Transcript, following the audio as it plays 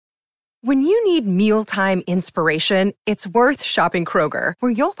When you need mealtime inspiration, it's worth shopping Kroger,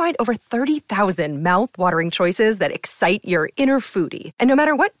 where you'll find over 30,000 mouth-watering choices that excite your inner foodie. And no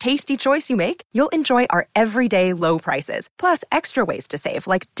matter what tasty choice you make, you'll enjoy our everyday low prices, plus extra ways to save,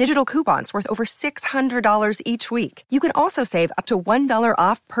 like digital coupons worth over $600 each week. You can also save up to $1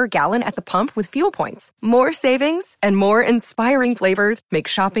 off per gallon at the pump with fuel points. More savings and more inspiring flavors make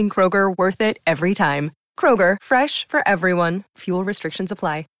shopping Kroger worth it every time. Kroger, fresh for everyone. Fuel restrictions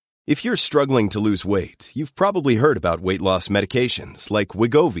apply. If you're struggling to lose weight, you've probably heard about weight loss medications like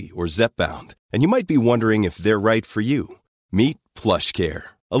Wegovy or Zepbound, and you might be wondering if they're right for you. Meet PlushCare,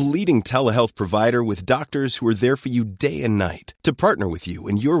 a leading telehealth provider with doctors who are there for you day and night to partner with you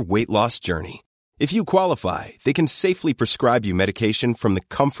in your weight loss journey. If you qualify, they can safely prescribe you medication from the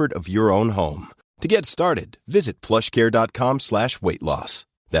comfort of your own home. To get started, visit plushcare.com/weightloss.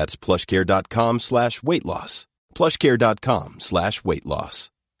 That's plushcare.com/weightloss. plushcare.com/weightloss.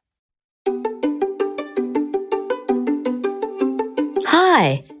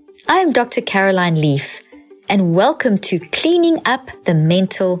 Hi, I'm Dr. Caroline Leaf, and welcome to Cleaning Up the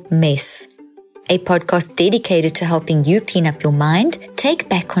Mental Mess, a podcast dedicated to helping you clean up your mind, take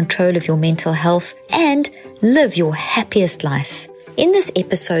back control of your mental health, and live your happiest life. In this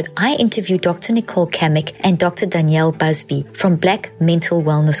episode, I interview Dr. Nicole Camick and Dr. Danielle Busby from Black Mental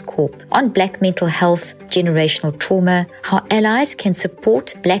Wellness Corp on Black mental health, generational trauma, how allies can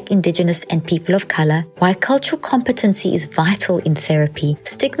support Black, Indigenous, and people of color, why cultural competency is vital in therapy,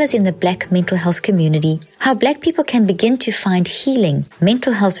 stigmas in the Black mental health community, how Black people can begin to find healing,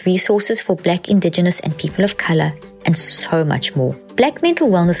 mental health resources for Black, Indigenous, and people of color, and so much more. Black Mental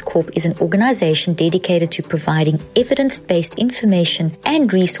Wellness Corp is an organization dedicated to providing evidence-based information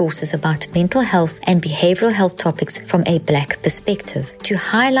and resources about mental health and behavioral health topics from a Black perspective, to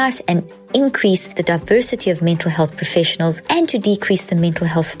highlight and increase the diversity of mental health professionals and to decrease the mental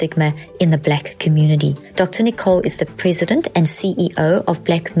health stigma in the Black community. Dr. Nicole is the president and CEO of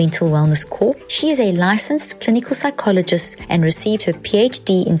Black Mental Wellness Corp. She is a licensed clinical psychologist and received her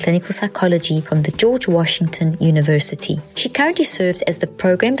PhD in clinical psychology from the George Washington University. She currently serves as the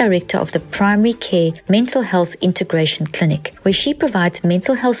program director of the Primary Care Mental Health Integration Clinic, where she provides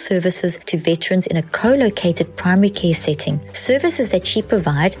mental health services to veterans in a co-located primary care setting. Services that she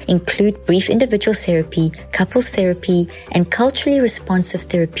provides include brief individual therapy, couples therapy, and culturally responsive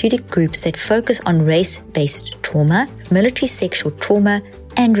therapeutic groups that focus on race-based trauma, military sexual trauma,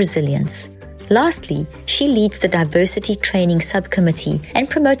 and resilience. Lastly, she leads the Diversity Training Subcommittee and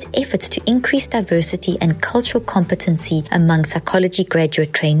promotes efforts to increase diversity and cultural competency among psychology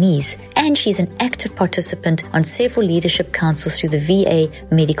graduate trainees. And she's an active participant on several leadership councils through the VA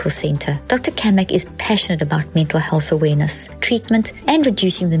Medical Center. Dr. Camick is passionate about mental health awareness, treatment, and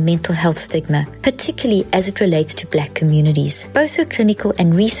reducing the mental health stigma, particularly as it relates to Black communities. Both her clinical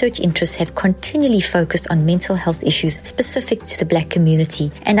and research interests have continually focused on mental health issues specific to the Black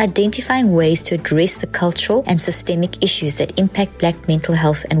community and identifying ways to address the cultural and systemic issues that impact Black mental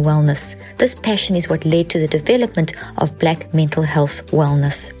health and wellness. This passion is what led to the development of Black mental health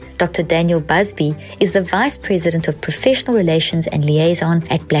wellness. Dr. Danielle Busby is the Vice President of Professional Relations and Liaison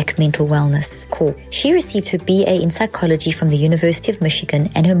at Black Mental Wellness Corp. She received her BA in Psychology from the University of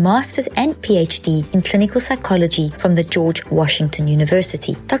Michigan and her Master's and PhD in Clinical Psychology from the George Washington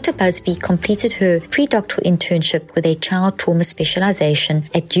University. Dr. Busby completed her pre-doctoral internship with a child trauma specialization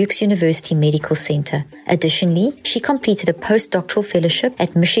at Duke's University Medical Center. Additionally, she completed a postdoctoral fellowship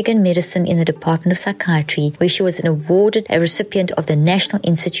at Michigan Medicine in the Department of Psychiatry, where she was awarded a recipient of the National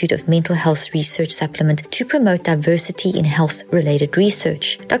Institute of Mental Health Research Supplement to promote diversity in health-related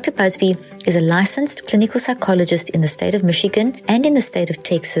research. Dr. Busby is a licensed clinical psychologist in the state of Michigan and in the state of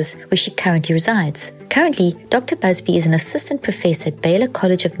Texas, where she currently resides. Currently, Dr. Busby is an assistant professor at Baylor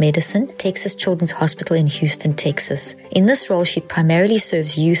College of Medicine, Texas Children's Hospital in Houston, Texas. In this role, she primarily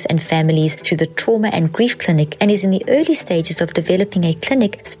serves youth and families through the Trauma and Grief Clinic and is in the early stages of developing a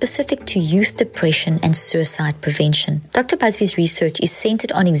clinic specific to youth depression and suicide prevention. Dr. Busby's research is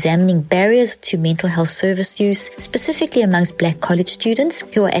centered on examining barriers to mental health service use, specifically amongst Black college students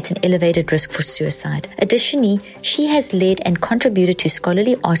who are at an elevated risk for suicide. Additionally, she has led and contributed to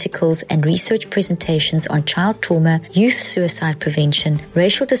scholarly articles and research presentations on child trauma, youth suicide prevention,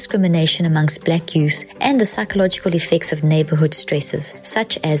 racial discrimination amongst Black youth, and the psychological effects of neighborhood stresses,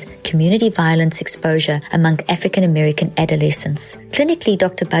 such as community violence exposure among African American adolescents. Clinically,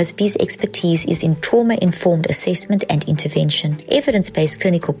 Dr. Busby's expertise is in trauma-informed assessment and intervention, evidence-based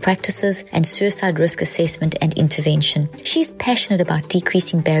clinical clinical practices and suicide risk assessment and intervention. She's passionate about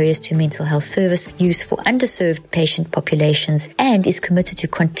decreasing barriers to mental health service use for underserved patient populations and is committed to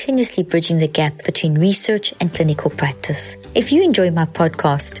continuously bridging the gap between research and clinical practice. If you enjoy my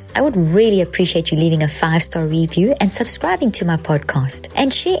podcast, I would really appreciate you leaving a 5-star review and subscribing to my podcast,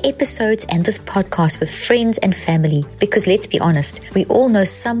 and share episodes and this podcast with friends and family, because let's be honest, we all know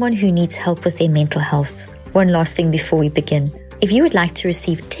someone who needs help with their mental health. One last thing before we begin. If you would like to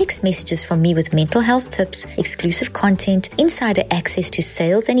receive text messages from me with mental health tips, exclusive content, insider access to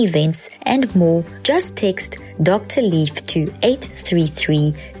sales and events, and more, just text Dr. Leaf to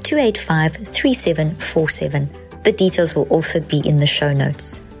 833-285-3747. The details will also be in the show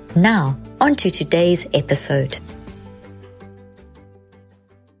notes. Now, on to today's episode.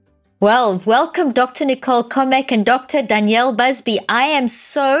 Well, welcome Dr. Nicole Comack and Dr. Danielle Busby. I am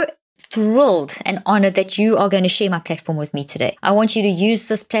so thrilled and honored that you are going to share my platform with me today. I want you to use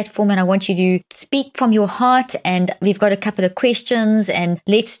this platform and I want you to speak from your heart, and we've got a couple of questions, and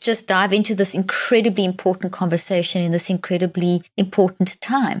let's just dive into this incredibly important conversation in this incredibly important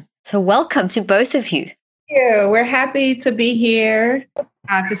time. So welcome to both of you. Yeah, we're happy to be here.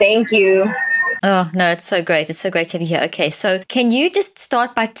 Thank you. Oh, no, it's so great. It's so great to have you here. Okay, so can you just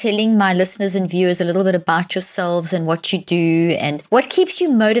start by telling my listeners and viewers a little bit about yourselves and what you do and what keeps you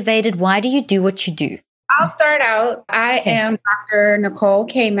motivated? Why do you do what you do? I'll start out. I am Dr. Nicole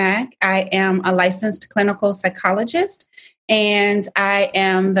Comack. I am a licensed clinical psychologist, and I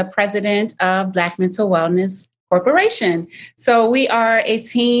am the president of Black Mental Wellness Corporation. So we are a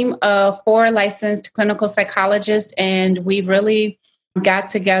team of 4 licensed clinical psychologists, and we really got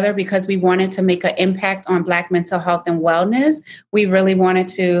together because we wanted to make an impact on Black mental health and wellness. We really wanted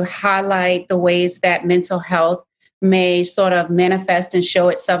to highlight the ways that mental health may sort of manifest and show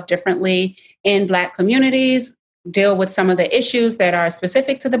itself differently in Black communities, deal with some of the issues that are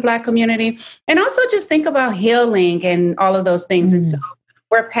specific to the Black community, and also just think about healing and all of those things. And so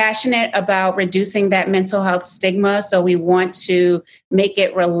we're passionate about reducing that mental health stigma. So we want to make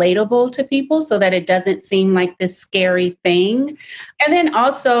it relatable to people so that it doesn't seem like this scary thing. And then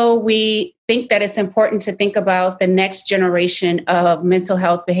also we think that it's important to think about the next generation of mental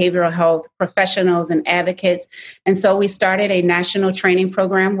health, behavioral health professionals and advocates. And so we started a national training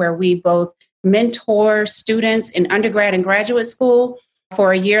program where we both mentor students in undergrad and graduate school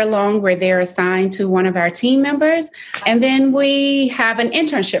for a year long, where they're assigned to one of our team members. And then we have an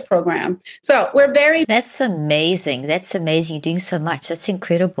internship program. So we're very... That's amazing. That's amazing. You're doing so much. That's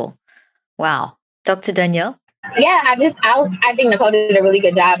incredible. Wow. Dr. Danielle? Yeah, I think Nicole did a really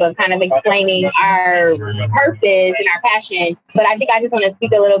good job of kind of explaining our purpose and our passion. But I think I just want to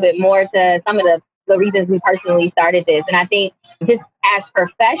speak a little bit more to some of the reasons we personally started this. And I think just as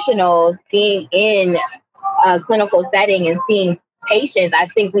professionals, being in a clinical setting and seeing patients, I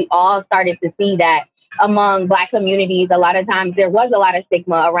think we all started to see that among Black communities, a lot of times there was a lot of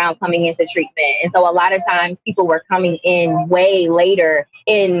stigma around coming into treatment. And so a lot of times people were coming in way later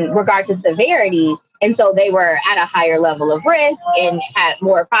in regard to severity. And so they were at a higher level of risk and had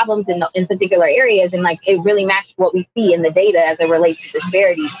more problems in particular areas. And like it really matched what we see in the data as it relates to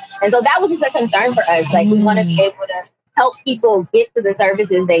disparity. And so that was just a concern for us. Like we want to be able to help people get to the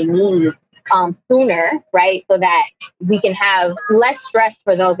services they need sooner, right? So that we can have less stress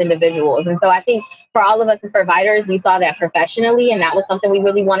for those individuals. And so I think for all of us as providers, we saw that professionally, and that was something we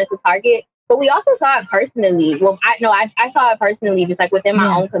really wanted to target. But we also saw it personally. Well, I saw it personally, just like within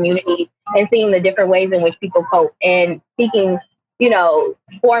my own community and seeing the different ways in which people cope, and seeking,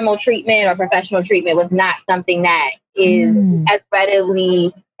 formal treatment or professional treatment was not something that is as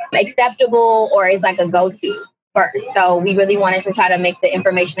readily acceptable or is like a go-to first. So we really wanted to try to make the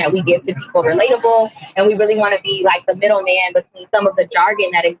information that we give to people relatable. And we really want to be like the middleman between some of the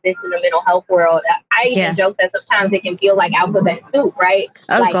jargon that exists in the mental health world. I even joke that sometimes it can feel like alphabet soup, right?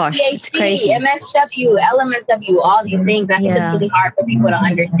 Oh like gosh, PhD, it's crazy. MSW, LMSW, all these things. I think it's really hard for people to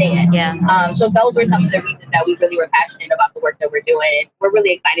understand. So those were some of the reasons that we really were passionate about the work that we're doing. We're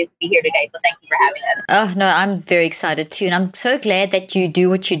really excited to be here today. So thank you for having us. Oh, no, I'm very excited too. And I'm so glad that you do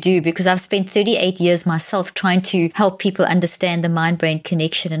what you do, because I've spent 38 years myself trying to help people understand the mind-brain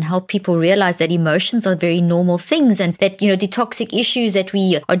connection and help people realize that emotions are very normal things, and that, the toxic issues that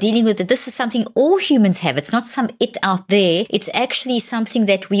we are dealing with, that this is something all humans have. It's not some it out there. It's actually something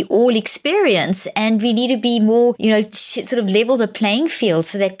that we all experience, and we need to be more, sort of level the playing field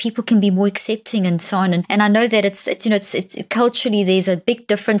so that people can be more accepting and so on. And I know that it's culturally there's a big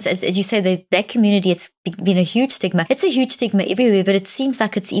difference. As you say, the Black community, it's been a huge stigma. It's a huge stigma everywhere, but it seems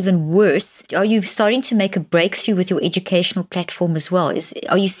like it's even worse. Are you starting to make a breakthrough with your educational platform as well?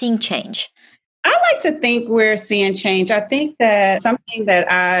 Are you seeing change? I like to think we're seeing change. I think that something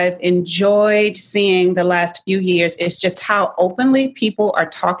that I've enjoyed seeing the last few years is just how openly people are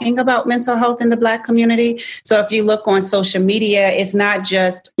talking about mental health in the Black community. So if you look on social media, it's not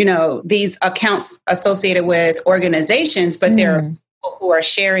just, these accounts associated with organizations, but there are people who are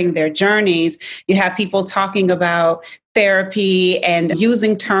sharing their journeys. You have people talking about therapy and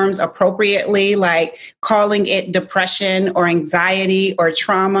using terms appropriately, like calling it depression or anxiety or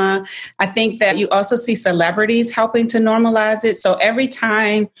trauma. I think that you also see celebrities helping to normalize it. So every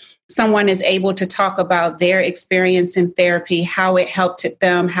time someone is able to talk about their experience in therapy, how it helped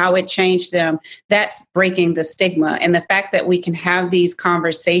them, how it changed them, that's breaking the stigma. And the fact that we can have these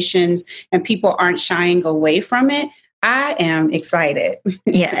conversations and people aren't shying away from it, I am excited.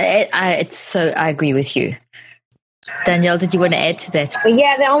 Yeah, I agree with you. Danielle, did you want to add to that?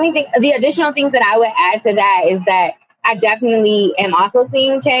 Yeah, the additional things that I would add to that is that I definitely am also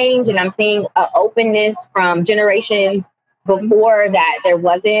seeing change, and I'm seeing an openness from generations before that there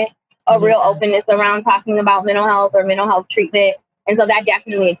wasn't a real openness around talking about mental health or mental health treatment. And so that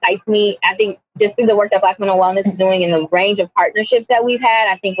definitely excites me. I think just through the work that Black Mental Wellness is doing and the range of partnerships that we've had,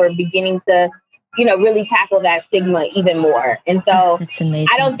 I think we're beginning to, really tackle that stigma even more. And so that's amazing.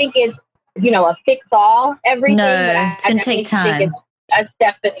 I don't think it's, a fix-all everything. No, it's going to take time. Think it's a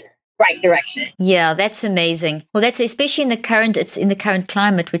step in the right direction. Yeah, that's amazing. Well, that's especially in the current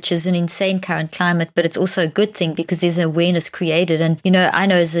climate, which is an insane current climate, but it's also a good thing because there's an awareness created. And, I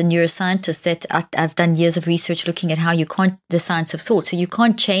know as a neuroscientist that I've done years of research looking at how the science of thought. So you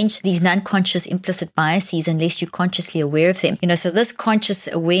can't change these non-conscious implicit biases unless you're consciously aware of them. So this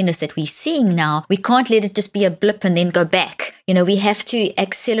conscious awareness that we're seeing now, we can't let it just be a blip and then go back. We have to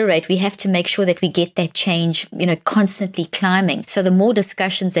accelerate. We have to make sure that we get that change, constantly climbing. So the more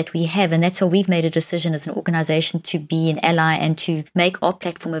discussions that we have, and that's why we've made a decision as an organization to be an ally and to make our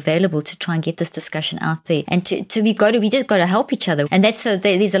platform available to try and get this discussion out there. And we just got to help each other. And that's so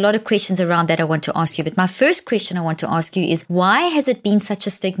there's a lot of questions around that I want to ask you. But my first question I want to ask you is, why has it been such a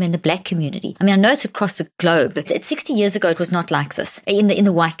stigma in the Black community? I mean, I know it's across the globe. 60 years ago, it was not like this in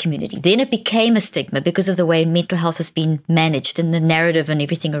the white community. Then it became a stigma because of the way mental health has been managed and the narrative and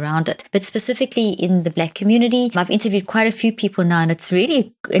everything around it. But specifically in the Black community, I've interviewed quite a few people now, and it's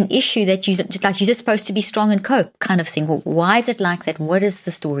really an issue that you're just supposed to be strong and cope kind of thing. Well, why is it like that? What is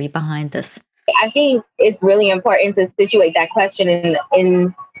the story behind this? I think it's really important to situate that question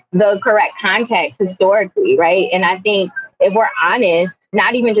in the correct context historically, right? And I think if we're honest,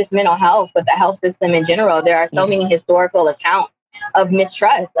 not even just mental health, but the health system in general, there are so many historical accounts of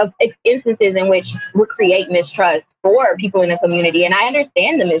mistrust, of instances in which would create mistrust for people in the community. And I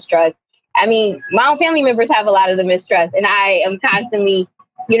understand the mistrust. I mean, my own family members have a lot of the mistrust, and I am constantly,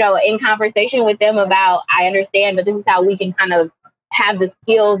 in conversation with them about, I understand, but this is how we can kind of have the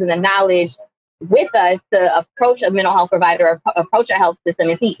skills and the knowledge with us to approach a mental health provider or approach a health system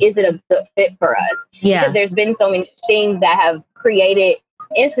and see, is it a good fit for us? Yeah. Because there's been so many things that have created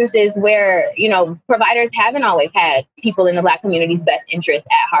instances where, providers haven't always had people in the Black community's best interest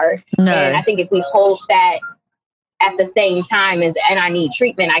at heart. No. And I think if we hold that at the same time and I need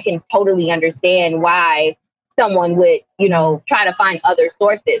treatment, I can totally understand why someone would, try to find other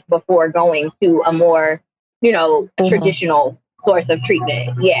sources before going to a more, traditional source of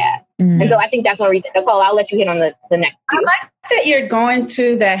treatment. Yeah. And so I think that's one reason. Nicole, I'll let you hit on the next few. I like that you're going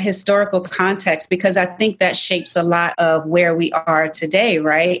to that historical context, because I think that shapes a lot of where we are today,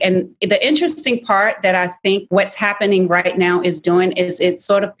 right? And the interesting part that I think what's happening right now is it's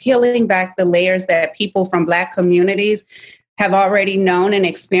sort of peeling back the layers that people from Black communities have already known and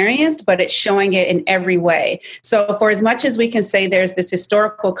experienced, but it's showing it in every way. So for as much as we can say there's this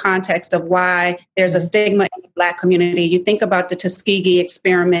historical context of why there's a stigma in the Black community, you think about the Tuskegee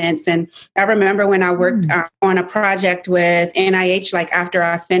experiments. And I remember when I worked on a project with NIH, like after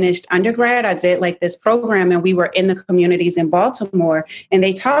I finished undergrad, I did like this program, and we were in the communities in Baltimore, and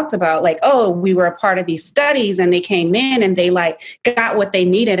they talked about like, oh, we were a part of these studies, and they came in and they like got what they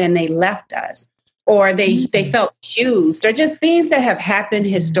needed and they left us. Or they felt accused, or just things that have happened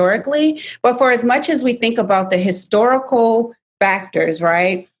historically. But for as much as we think about the historical factors,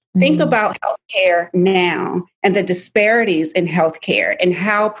 right? Think about healthcare now and the disparities in healthcare and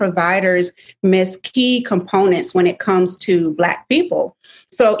how providers miss key components when it comes to Black people.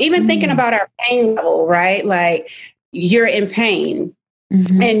 So even thinking about our pain level, right? Like you're in pain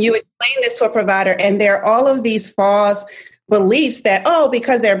and you explain this to a provider, and there are all of these false beliefs that, oh,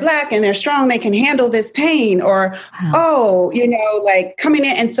 because they're Black and they're strong, they can handle this pain, or, like coming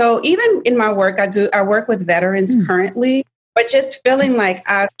in. And so even in my work, I work with veterans currently. but just feeling like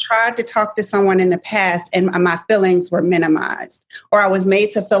I've tried to talk to someone in the past and my feelings were minimized, or I was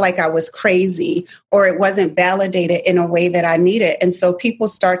made to feel like I was crazy, or it wasn't validated in a way that I needed. And so people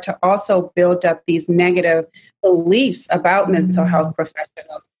start to also build up these negative beliefs about mental health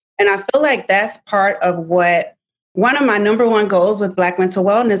professionals. And I feel like that's part of what one of my number one goals with Black Mental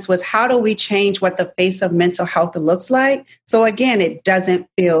Wellness was, how do we change what the face of mental health looks like? So again, it doesn't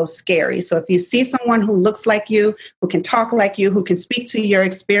feel scary. So if you see someone who looks like you, who can talk like you, who can speak to your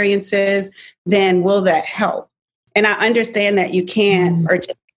experiences, then will that help? And I understand that you can't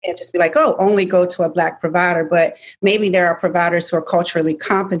just be like, oh, only go to a Black provider, but maybe there are providers who are culturally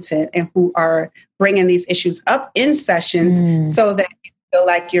competent and who are bringing these issues up in sessions so that feel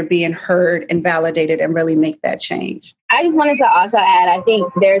like you're being heard and validated and really make that change. I just wanted to also add, I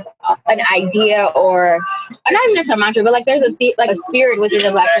think there's an idea, or not even a mantra, but like there's a spirit within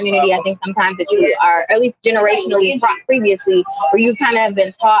the Black community. I think sometimes that you are, at least generationally previously, where you've kind of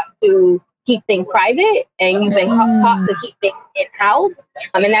been taught to keep things private and you've been taught to keep things in-house.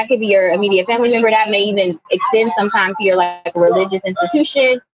 And that could be your immediate family member. That may even extend sometimes to your like religious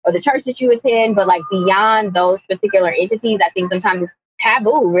institution or the church that you attend. But like beyond those particular entities, I think sometimes it's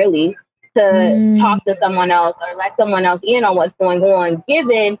taboo really to talk to someone else or let someone else in on what's going on,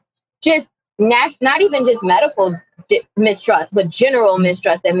 given just not even just medical mistrust, but general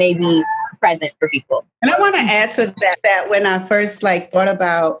mistrust that may be present for people. And I want to add to that when I first thought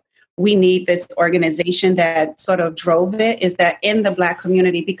about we need this organization that sort of drove it, is that in the Black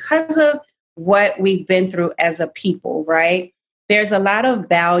community, because of what we've been through as a people, right? There's a lot of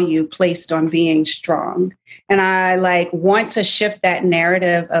value placed on being strong. And I want to shift that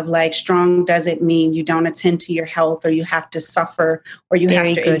narrative of strong doesn't mean you don't attend to your health or you have to suffer or you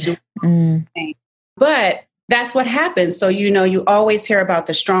have to endure. But that's what happens. So, you always hear about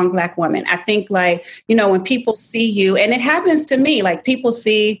the strong Black woman. I think when people see you, and it happens to me, people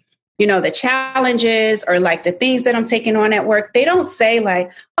see the challenges or the things that I'm taking on at work, they don't say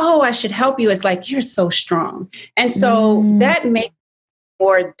oh, I should help you. It's you're so strong. And so that makes it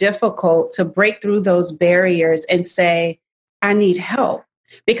more difficult to break through those barriers and say, I need help.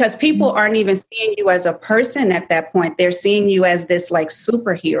 Because people aren't even seeing you as a person at that point. They're seeing you as this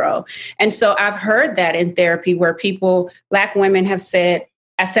superhero. And so I've heard that in therapy where Black women have said,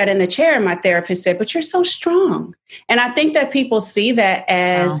 I sat in the chair and my therapist said, but you're so strong. And I think that people see that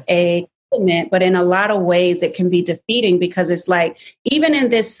as a compliment, but in a lot of ways it can be defeating because it's even in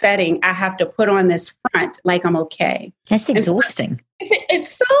this setting, I have to put on this front like I'm okay. That's exhausting. It's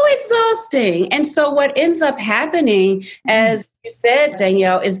so exhausting. And so what ends up happening, as you said,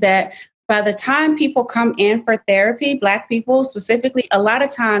 Danielle, is that by the time people come in for therapy, Black people specifically, a lot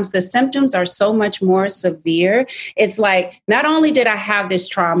of times the symptoms are so much more severe. It's not only did I have this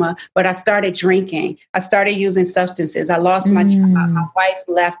trauma, but I started drinking. I started using substances. I lost my job. My wife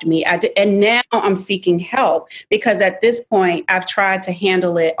left me. And now I'm seeking help because at this point, I've tried to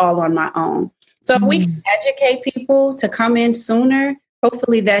handle it all on my own. So if we can educate people to come in sooner,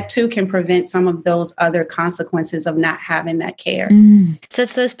 hopefully that too can prevent some of those other consequences of not having that care. So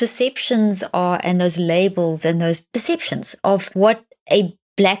it's those perceptions and those labels and those perceptions of what a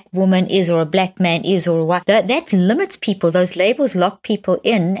Black woman is or a Black man is or what that limits people. Those labels lock people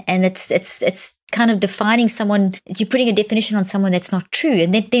in, and it's kind of defining someone. You're putting a definition on someone that's not true,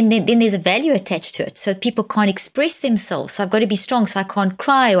 and then there's a value attached to it. So people can't express themselves. So I've got to be strong. So I can't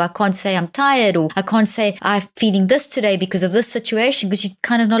cry, or I can't say I'm tired, or I can't say I'm feeling this today because of this situation, because you're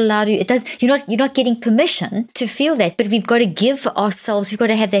kind of not allowed to. You're not getting permission to feel that. But we've got to give ourselves. We've got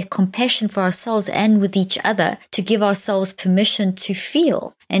to have that compassion for ourselves and with each other to give ourselves permission to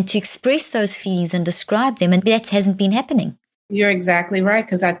feel and to express those feelings and describe them. And that hasn't been happening. You're exactly right,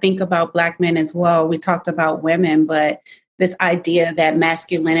 because I think about Black men as well. We talked about women, but this idea that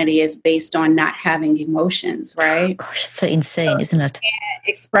masculinity is based on not having emotions, right? Gosh, it's so insane, isn't it? You can't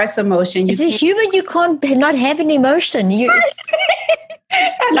express emotion. As a human, you can't not have an emotion.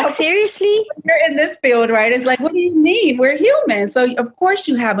 Seriously? You're in this field, right? It's what do you mean? We're human. So of course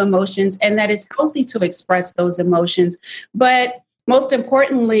you have emotions, and that is healthy to express those emotions. But most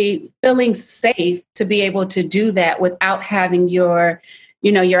importantly, feeling safe to be able to do that without having your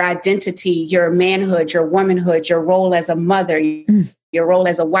identity, your manhood, your womanhood, your role as a mother, your role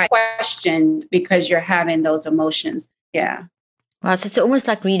as a wife questioned because you're having those emotions. Yeah. Wow, so it's almost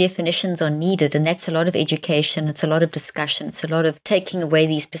like redefinitions are needed, and that's a lot of education. It's a lot of discussion. It's a lot of taking away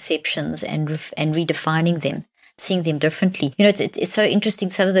these perceptions and redefining them. seeing them differently. You know, it's so interesting.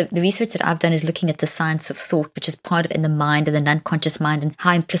 Some of the research that I've done is looking at the science of thought, which is part of in the mind and the unconscious mind, and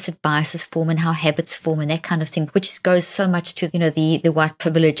how implicit biases form and how habits form and that kind of thing, which goes so much to, you know, the white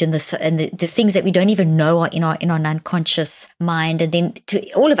privilege and the things that we don't even know are in our unconscious mind. And then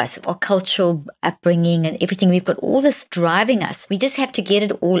to all of us, our cultural upbringing and everything, we've got all this driving us. We just have to get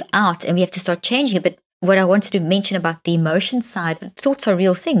it all out and we have to start changing it. But what I wanted to mention about the emotion side, thoughts are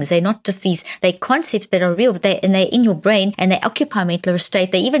real things. They're not just they're concepts that are real, but they're in your brain and they occupy mental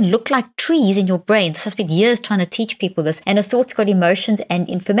state. They even look like trees in your brain. This has been years trying to teach people this. And a thought's got emotions and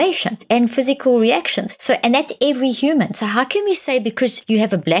information and physical reactions. So, and that's every human. So how can we say because you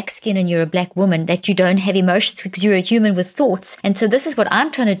have a black skin and you're a black woman that you don't have emotions because you're a human with thoughts? And so this is what I'm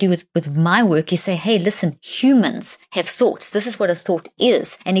trying to do with my work is say, hey, listen, humans have thoughts. This is what a thought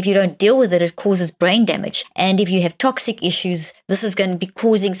is. And if you don't deal with it, it causes brain damage. And if you have toxic issues, this is going to be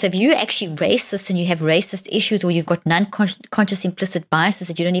causing. So if you're actually racist and you have racist issues or you've got non-conscious implicit biases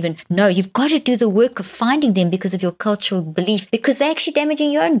that you don't even know, you've got to do the work of finding them because of your cultural belief, because they're actually damaging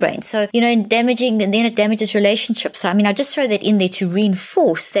your own brain. So, you know, and then it damages relationships. So, I mean, I just throw that in there to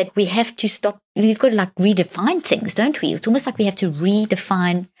reinforce that we have to stop. We've got to like redefine things, don't we? It's almost like we have to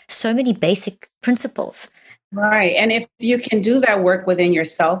redefine so many basic principles. Right. And if you can do that work within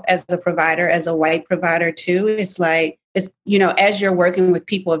yourself as a provider, as a white provider too, it's you know, as you're working with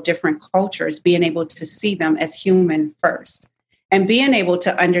people of different cultures, being able to see them as human first. And being able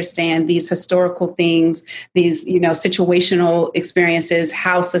to understand these historical things, these, you know, situational experiences,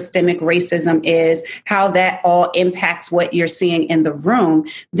 how systemic racism is, how that all impacts what you're seeing in the room,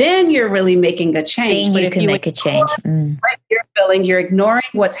 then you're really making a change. Then you can make a change. What you're feeling, you're ignoring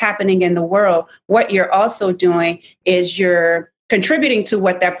what's happening in the world. What you're also doing is you're contributing to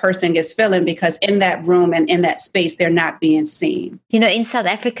what that person is feeling because in that room and in that space, they're not being seen. You know, in South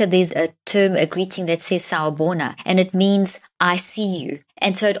Africa, there's a term, a greeting that says Sawubona, and it means I see you.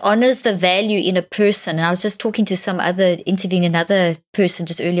 And so it honors the value in a person. And I was just talking to interviewing another person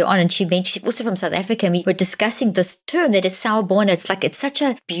just earlier on, and she mentioned, she's also from South Africa, and we were discussing this term that is Sawubona. It's such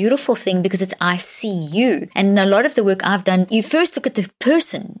a beautiful thing because it's I see you. And in a lot of the work I've done, you first look at the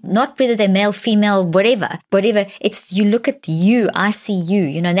person, not whether they're male, female, whatever. It's you look at you, I see you,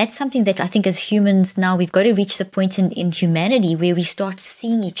 you know, and that's something that I think as humans now, we've got to reach the point in humanity where we start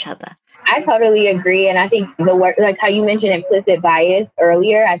seeing each other. I totally agree. And I think the work, like how you mentioned implicit bias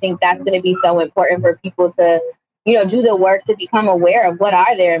earlier, I think that's going to be so important for people to, you know, do the work to become aware of what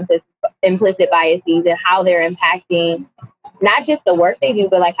are their implicit biases and how they're impacting not just the work they do,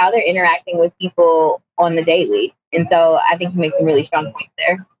 but like how they're interacting with people on the daily. And so I think you make some really strong points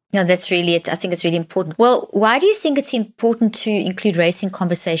there. No, that's really it. I think it's really important. Well, why do you think it's important to include race in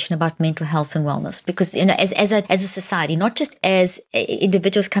conversation about mental health and wellness? Because, you know, as a society, not just as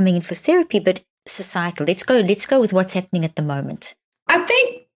individuals coming in for therapy, but societal. Let's go with what's happening at the moment. I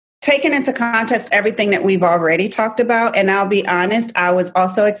think taking into context everything that we've already talked about, and I'll be honest, I was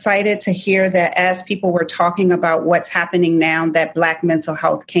also excited to hear that as people were talking about what's happening now, that Black mental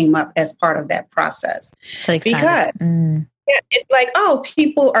health came up as part of that process. So excited. Because it's like, oh,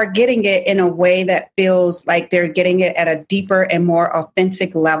 people are getting it in a way that feels like they're getting it at a deeper and more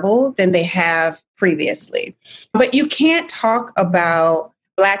authentic level than they have previously. But you can't talk about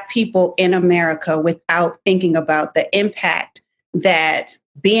Black people in America without thinking about the impact that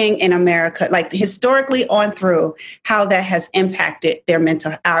being in America, like historically on through, how that has impacted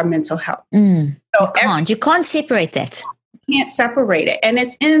our mental health. So you can't separate that. You can't separate it. And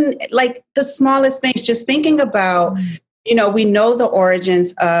it's in like the smallest things, just thinking about, you know, we know the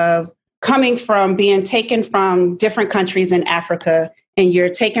origins of coming from being taken from different countries in Africa, and you're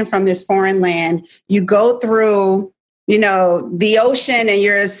taken from this foreign land. You go through, you know, the ocean and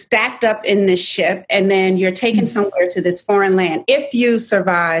you're stacked up in this ship, and then you're taken somewhere to this foreign land. If you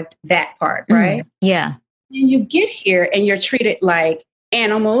survived that part, right? Yeah. And you get here and you're treated like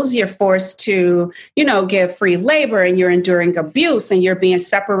animals. You're forced to, you know, give free labor, and you're enduring abuse, and you're being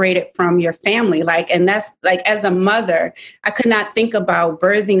separated from your family. And that's like, as a mother, I could not think about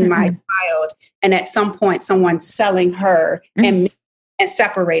birthing my child and at some point someone selling her and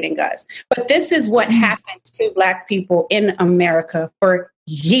separating us. But this is what happened to Black people in America for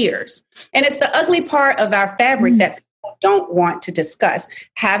years. And it's the ugly part of our fabric that people don't want to discuss,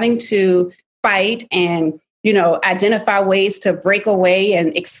 having to fight and, you know, identify ways to break away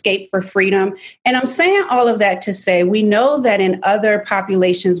and escape for freedom. And I'm saying all of that to say, we know that in other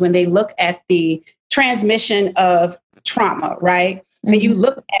populations, when they look at the transmission of trauma, right? And you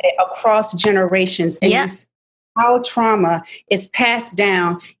look at it across generations, and you see how trauma is passed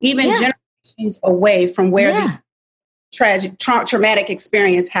down, even generations away from where traumatic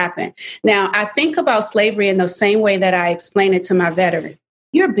experience happen. Now, I think about slavery in the same way that I explain it to my veterans.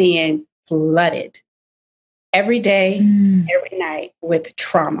 You're being flooded every day, every night with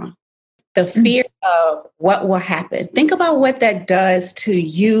trauma. The fear of what will happen. Think about what that does to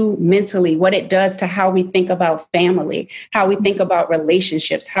you mentally, what it does to how we think about family, how we think about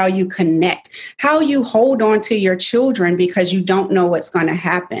relationships, how you connect, how you hold on to your children because you don't know what's going to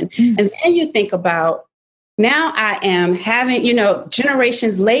happen. And then you think about, now I am having,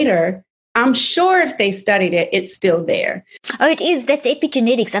 generations later, I'm sure if they studied it, it's still there. Oh, it is. That's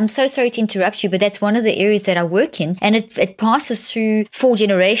epigenetics. I'm so sorry to interrupt you, but that's one of the areas that I work in, and it passes through 4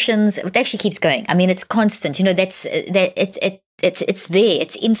 generations. It actually keeps going. I mean, it's constant. It's there.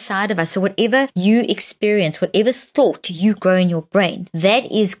 It's inside of us. So whatever you experience, whatever thought you grow in your brain, that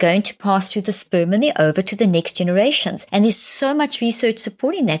is going to pass through the sperm and the ova to the next generations. And there's so much research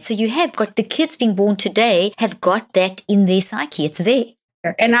supporting that. So you have got the kids being born today have got that in their psyche. It's there.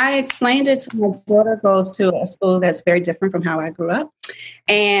 And I explained it to my daughter, goes to a school that's very different from how I grew up.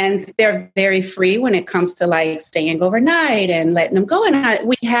 And they're very free when it comes to like staying overnight and letting them go. And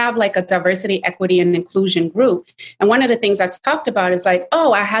we have like a diversity, equity, and inclusion group. And one of the things I talked about is like,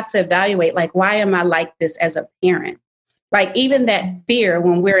 I have to evaluate, like, why am I like this as a parent? Like even that fear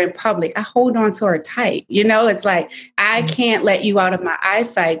when we're in public, I hold on to her tight. It's like, I can't let you out of my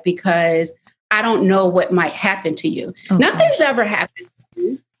eyesight because I don't know what might happen to you. Oh, Nothing's ever happened.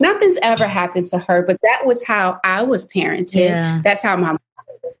 Nothing's ever happened to her, but that was how I was parented. Yeah. That's how my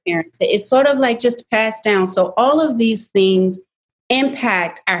mother was parented. It's sort of like just passed down. So all of these things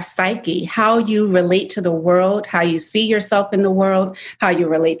impact our psyche, how you relate to the world, how you see yourself in the world, how you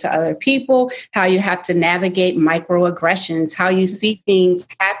relate to other people, how you have to navigate microaggressions, how you see things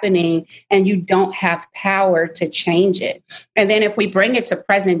happening and you don't have power to change it. And then if we bring it to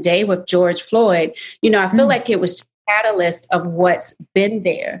present day with George Floyd, I feel like it was catalyst of what's been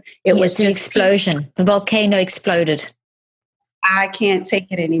there. It was an explosion. The volcano exploded. I can't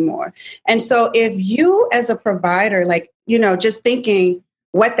take it anymore. And so if you as a provider, just thinking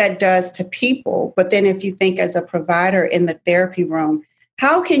what that does to people, but then if you think as a provider in the therapy room,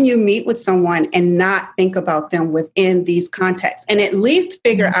 how can you meet with someone and not think about them within these contexts and at least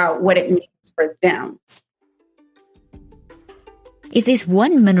figure out what it means for them? If there's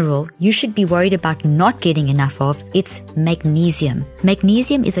one mineral you should be worried about not getting enough of, it's magnesium.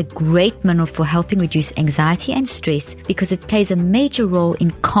 Magnesium is a great mineral for helping reduce anxiety and stress because it plays a major role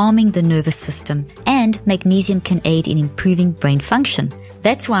in calming the nervous system, and magnesium can aid in improving brain function.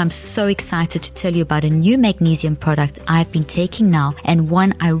 That's why I'm so excited to tell you about a new magnesium product I've been taking now, and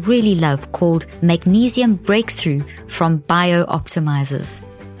one I really love called Magnesium Breakthrough from BioOptimizers.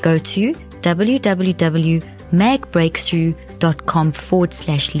 Go to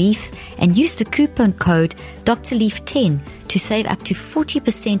www.magbreakthrough.com/leaf and use the coupon code DrLeaf10 to save up to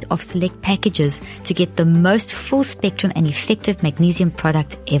 40% off select packages to get the most full spectrum and effective magnesium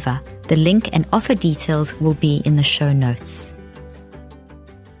product ever. The link and offer details will be in the show notes.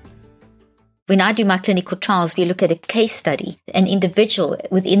 When I do my clinical trials, we look at a case study, an individual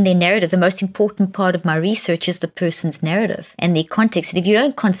within their narrative. The most important part of my research is the person's narrative and their context. And if you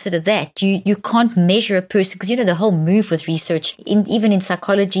don't consider that, you can't measure a person, because the whole move with research, even in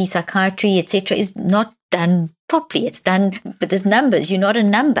psychology, psychiatry, etc., is not done properly. It's done, but there's numbers. You're not a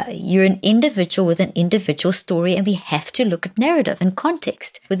number. You're an individual with an individual story, and we have to look at narrative and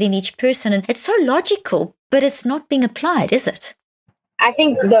context within each person. And it's so logical, but it's not being applied, is it? I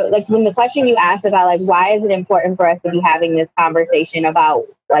think when the question you asked about why is it important for us to be having this conversation about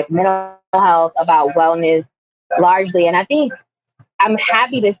mental health, about wellness largely, and I think I'm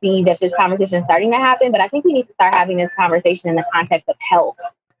happy to see that this conversation is starting to happen, but I think we need to start having this conversation in the context of health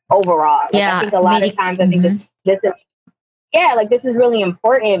overall. I think a lot of times I think this is really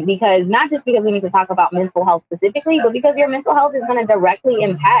important, because not just because we need to talk about mental health specifically, but because your mental health is going to directly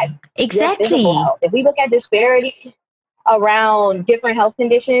impact your physical health. If we look at disparity around different health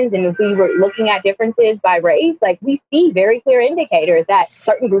conditions, and if we were looking at differences by race, we see very clear indicators that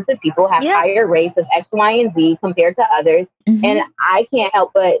certain groups of people have higher rates of X, Y, and Z compared to others. Mm-hmm. And I can't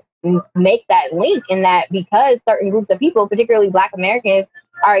help but make that link in that, because certain groups of people, particularly Black Americans,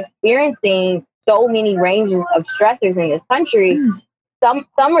 are experiencing so many ranges of stressors in this country. Some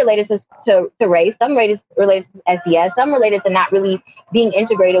related to race, some related to SES, some related to not really being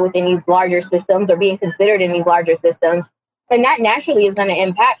integrated within these larger systems or being considered in these larger systems. And that naturally is going to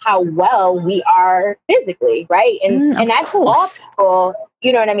impact how well we are physically, right? And that's possible,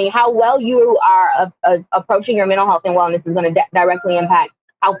 you know what I mean? How well you are approaching your mental health and wellness is going to directly impact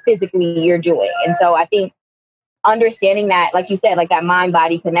how physically you're doing. And so I think understanding that, like you said, like that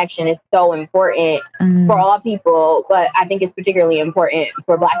mind-body connection is so important for all people, but I think it's particularly important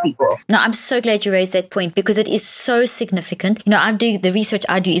for Black people. No, I'm so glad you raised that point because it is so significant. You know, the research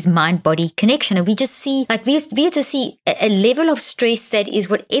I do is mind-body connection, and we just see, like, we have to see a level of stress that is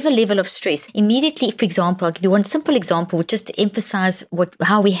whatever level of stress. Immediately, for example, I'll give you one simple example just to emphasize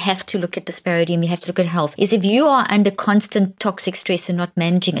how we have to look at disparity and we have to look at health, is if you are under constant toxic stress and not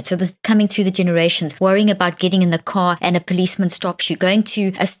managing it. So this coming through the generations, worrying about getting in the car and a policeman stops you, going to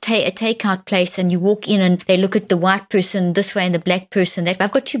a takeout place and you walk in and they look at the white person this way and the black person that.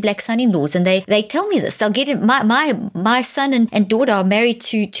 I've got 2 black son-in-laws and they tell me this. They'll get it. My son and daughter are married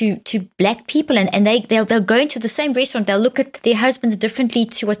to black people and they'll go into the same restaurant. They'll look at their husbands differently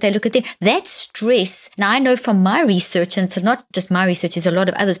to what they look at them. That stress. Now I know from my research, and it's not just my research, there's a lot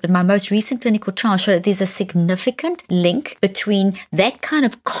of others, but my most recent clinical trial showed that there's a significant link between that kind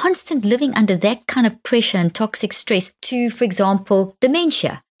of constant living under that kind of pressure and toxic stress to, for example,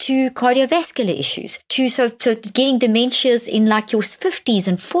 dementia, to cardiovascular issues, to so getting dementias in like your 50s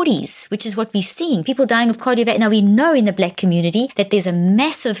and 40s, which is what we're seeing. People dying of cardiovascular. Now, we know in the Black community that there's a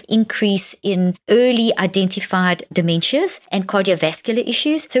massive increase in early identified dementias and cardiovascular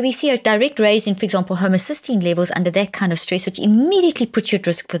issues. So we see a direct raise in, for example, homocysteine levels under that kind of stress, which immediately puts you at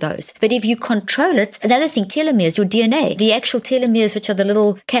risk for those. But if you control it, another thing, telomeres, your DNA, the actual telomeres, which are the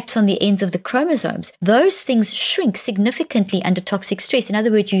little caps on the ends of the chromosomes, those things shrink significantly under toxic stress. In other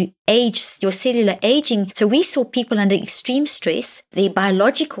words, you age, your cellular aging. So we saw people under extreme stress, their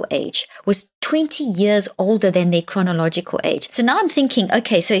biological age was 20 years older than their chronological age. So now I'm thinking,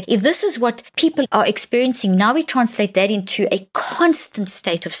 okay, so if this is what people are experiencing, now we translate that into a constant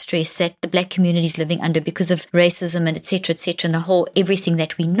state of stress that the Black community is living under because of racism and et cetera, and the whole everything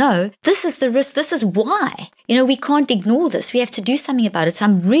that we know. This is the risk. This is why, we can't ignore this. We have to do something about it. So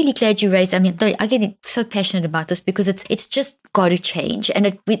I'm really glad you raised, I get so passionate about this because it's just got to change. And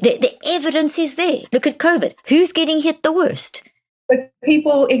the evidence is there. Look at COVID. Who's getting hit the worst? But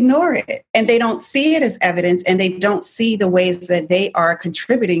people ignore it and they don't see it as evidence and they don't see the ways that they are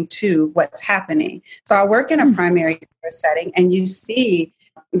contributing to what's happening. So I work in a primary care setting and you see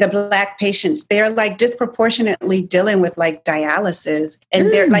the Black patients, they're like disproportionately dealing with like dialysis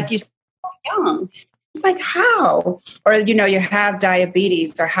and they're like you said, young. It's like how? Or, you have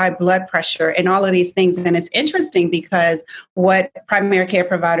diabetes or high blood pressure and all of these things. And it's interesting because what primary care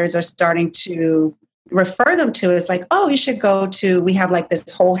providers are starting to refer them to is like, oh, you should go to, we have like this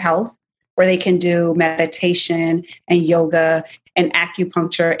whole health where they can do meditation and yoga and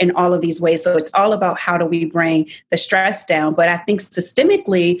acupuncture in all of these ways. So it's all about how do we bring the stress down. But I think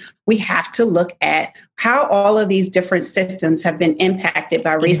systemically, we have to look at how all of these different systems have been impacted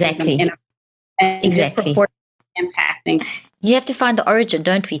by racism and disproportionately impacting. You have to find the origin,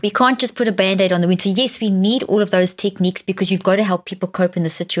 don't we? We can't just put a Band-Aid on the wound. So yes, we need all of those techniques because you've got to help people cope in the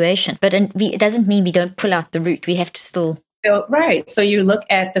situation. But it doesn't mean we don't pull out the root. We have to still... Right. So you look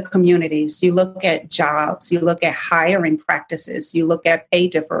at the communities, you look at jobs, you look at hiring practices, you look at pay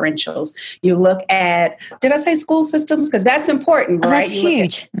differentials, you look at, did I say school systems? Because that's important, right? That's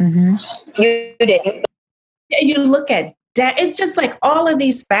huge. You did. You look at that. It's just like all of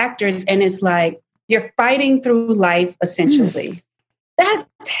these factors. And it's like, you're fighting through life, essentially.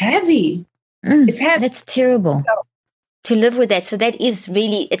 That's heavy. It's heavy. That's terrible. To live with that. So that is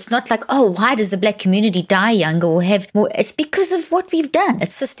really, it's not like, oh, why does the Black community die younger or have more? It's because of what we've done.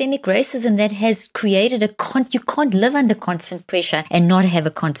 It's systemic racism that has created you can't live under constant pressure and not have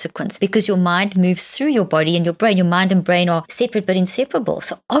a consequence because your mind moves through your body and your brain. Your mind and brain are separate but inseparable.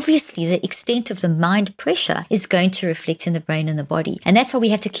 So obviously the extent of the mind pressure is going to reflect in the brain and the body. And that's why we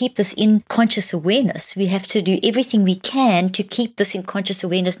have to keep this in conscious awareness. We have to do everything we can to keep this in conscious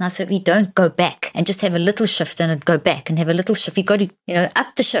awareness now so we don't go back and just have a little shift and go back and have a little shift. We've got to,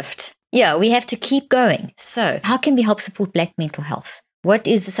 up the shift. Yeah, we have to keep going. So how can we help support Black mental health? What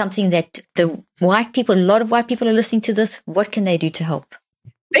is something that a lot of white people are listening to this, what can they do to help? I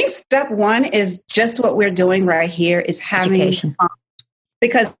think step one is just what we're doing right here is having education.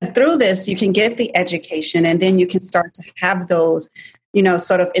 Because through this, you can get the education and then you can start to have those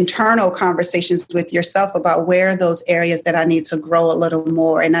sort of internal conversations with yourself about where are those areas that I need to grow a little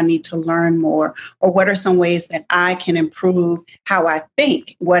more and I need to learn more, or what are some ways that I can improve how I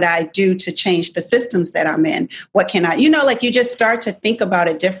think, what I do to change the systems that I'm in. What can I, like you just start to think about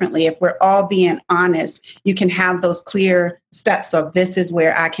it differently. If we're all being honest, you can have those clear steps of this is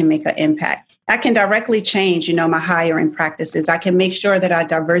where I can make an impact. I can directly change, my hiring practices. I can make sure that I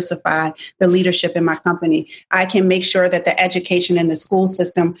diversify the leadership in my company. I can make sure that the education in the school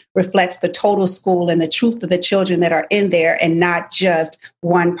system reflects the total school and the truth of the children that are in there and not just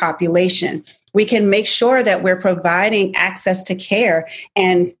one population. we can make sure that we're providing access to care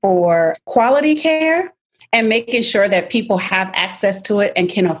and for quality care and making sure that people have access to it and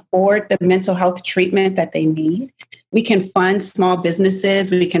can afford the mental health treatment that they need. We can fund small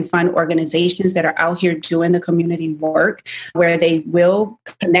businesses. We can fund organizations that are out here doing the community work where they will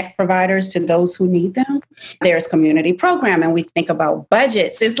connect providers to those who need them. There's community programming. We think about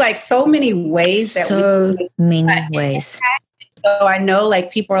budgets. It's like so many ways that ways. So I know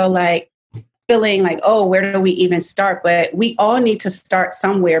like people are like feeling like, oh, where do we even start? But we all need to start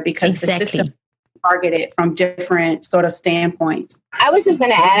somewhere because the system is targeted from different sort of standpoints. I was just going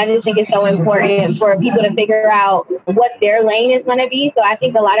to add, I just think it's so important for people to figure out what their lane is going to be. So I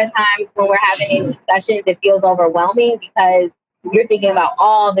think a lot of times when we're having these discussions, it feels overwhelming because you're thinking about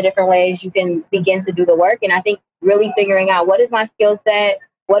all the different ways you can begin to do the work. And I think really figuring out what is my skill set,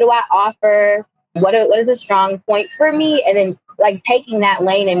 what do I offer, what is a strong point for me, and then like taking that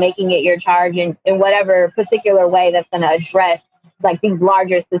lane and making it your charge in whatever particular way that's going to address like these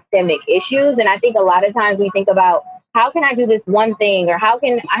larger systemic issues. And I think a lot of times we think about how can I do this one thing, or how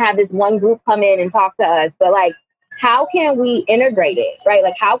can I have this one group come in and talk to us? But like, how can we integrate it, right?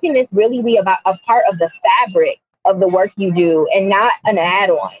 Like, how can this really be about a part of the fabric of the work you do and not an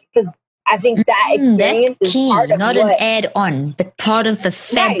add-on? Because I think that experience that's key, is part of not an add-on, but part of the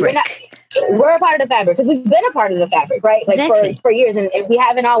fabric. Right, we're a part of the fabric because we've been a part of the fabric, right? Like exactly. for years, and we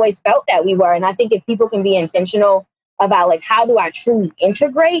haven't always felt that we were. And I think if people can be intentional about like, how do I truly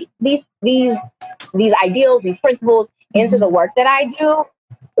integrate these ideals, these principles into the work that I do,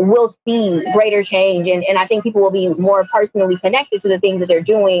 we'll see greater change. And I think people will be more personally connected to the things that they're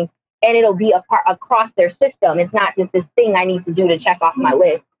doing, and it'll be a part across their system. It's not just this thing I need to do to check off my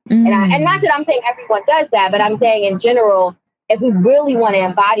list. And not that I'm saying everyone does that, but I'm saying in general, if we really want to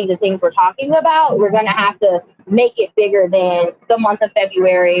embody the things we're talking about, we're going to have to make it bigger than the month of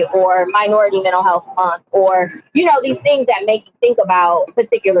February or Minority Mental Health Month, or, you know, these things that make you think about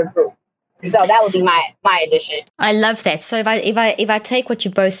particular groups. So that would be my addition. I love that. So if I take what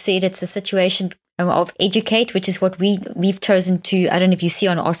you both said, it's a situation of educate, which is what we've chosen to. I don't know if you see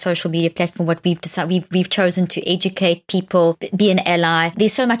on our social media platform what we've decided. We've chosen to educate people, be an ally.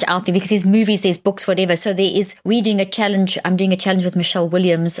 There's so much out there because there's movies, there's books, whatever. So we're doing a challenge. I'm doing a challenge with Michelle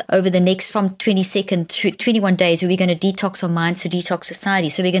Williams over the next from 22nd to 21 days where we're going to detox our minds to detox society.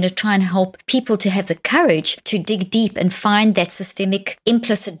 So we're going to try and help people to have the courage to dig deep and find that systemic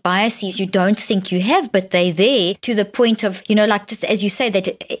implicit biases you don't think you have, but they're there to the point of, you know, like just as you say,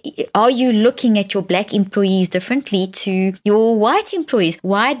 that are you looking at your black employees differently to your white employees?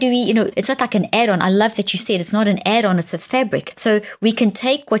 Why do we, you know, it's not like an add-on. I love that you said it's not an add-on, it's a fabric. So we can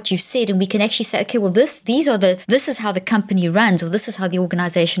take what you said and we can actually say, okay, well, this is how the company runs, or this is how the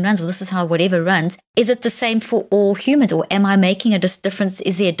organization runs, or this is how whatever runs. Is it the same for all humans, or am I making a difference?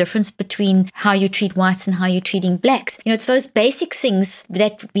 Is there a difference between how you treat whites and how you're treating blacks? You know, it's those basic things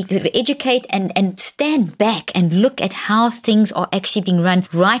that we could educate and stand back and look at how things are actually being run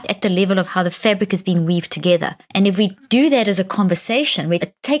right at the level of how the fabric is being weaved together. And if we do that as a conversation,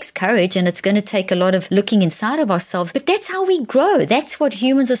 it takes courage and it's going to take a lot of looking inside of ourselves, but that's how we grow. That's what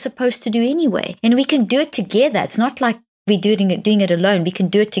humans are supposed to do anyway. And we can do it together. It's not like we're doing it alone. We can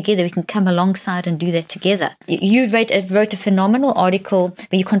do it together. We can come alongside and do that together. You wrote a phenomenal article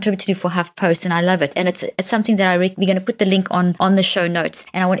that you contributed to for HuffPost, and I love it. And it's something that we're going to put the link on the show notes.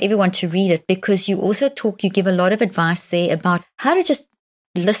 And I want everyone to read it because you also you give a lot of advice there about how to just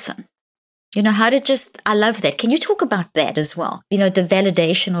listen. You know, I love that. Can you talk about that as well? You know, the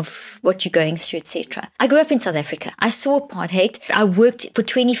validation of what you're going through, etc. I grew up in South Africa. I saw apartheid. I worked for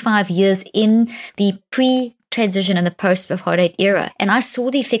 25 years in the pre-transition and the post-apartheid era, and I saw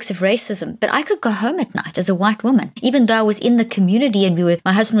the effects of racism. But I could go home at night as a white woman, even though I was in the community and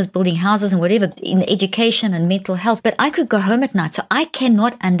my husband was building houses and whatever in education and mental health. But I could go home at night. So I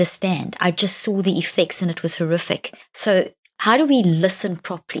cannot understand. I just saw the effects and it was horrific. So how do we listen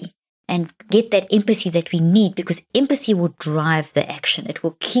properly and get that empathy that we need? Because empathy will drive the action. It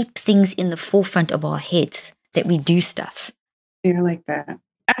will keep things in the forefront of our heads that we do stuff. Yeah, I like that.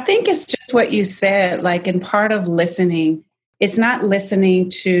 I think it's just what you said, like in part of listening, it's not listening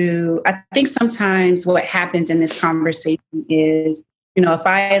to, I think sometimes what happens in this conversation is, you know, if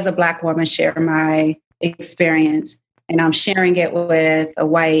I as a Black woman share my experience, and I'm sharing it with a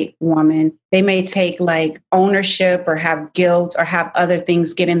white woman, they may take like ownership or have guilt or have other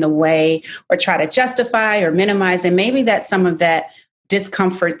things get in the way or try to justify or minimize. And maybe that's some of that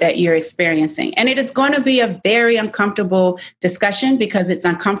discomfort that you're experiencing. And it is going to be a very uncomfortable discussion because it's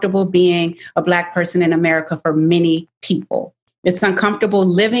uncomfortable being a Black person in America for many people. It's uncomfortable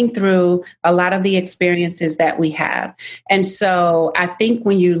living through a lot of the experiences that we have. And so I think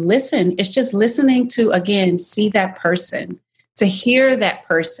when you listen, it's just listening to, again, see that person, to hear that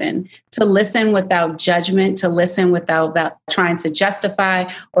person, to listen without judgment, to listen without trying to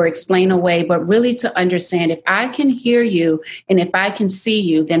justify or explain away, but really to understand, if I can hear you and if I can see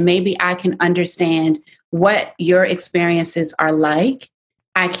you, then maybe I can understand what your experiences are like.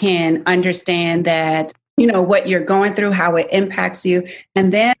 I can understand that, what you're going through, how it impacts you.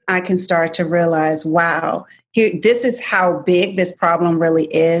 And then I can start to realize, wow, this is how big this problem really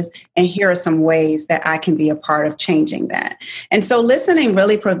is. And here are some ways that I can be a part of changing that. And so listening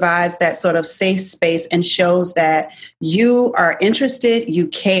really provides that sort of safe space and shows that you are interested, you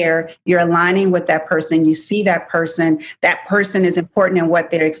care, you're aligning with that person, you see that person is important and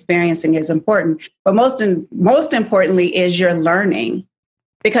what they're experiencing is important. But most importantly is you're learning.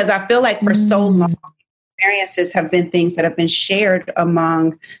 Because I feel like for so long, experiences have been things that have been shared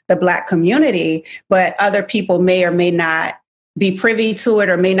among the Black community, but other people may or may not be privy to it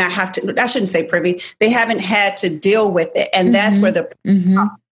or may not have to. I shouldn't say privy. They haven't had to deal with it. And that's where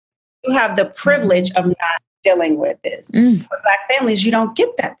you have the privilege of not dealing with this. For Black families, you don't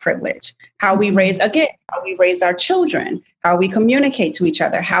get that privilege. How we raise our children, how we communicate to each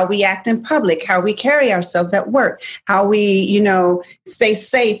other, how we act in public, how we carry ourselves at work, how we, stay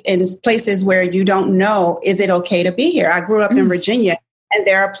safe in places where you don't know, is it okay to be here? I grew up in Virginia, and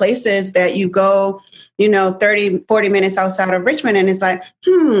there are places that you go, 30, 40 minutes outside of Richmond, and it's like,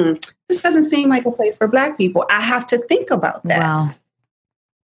 this doesn't seem like a place for Black people. I have to think about that. Wow.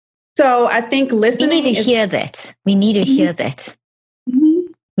 So I think listening. We need to hear that. We need to hear that.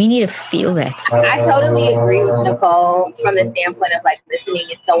 We need to feel that. I totally agree with Nicole from the standpoint of listening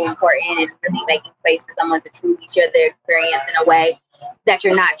is so important and really making space for someone to truly share their experience in a way that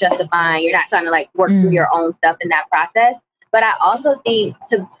you're not justifying. You're not trying to work through your own stuff in that process. But I also think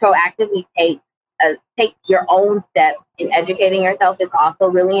to proactively take your own steps in educating yourself is also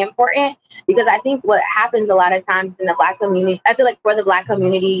really important, because I think what happens a lot of times in the Black community, I feel like for the Black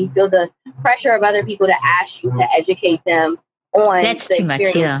community, you feel the pressure of other people to ask you to educate them on that's the too much,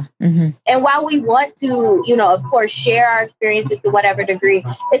 experience. yeah. And while we want to, of course, share our experiences to whatever degree,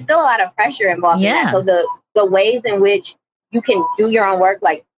 it's still a lot of pressure involved in that. So the ways in which you can do your own work,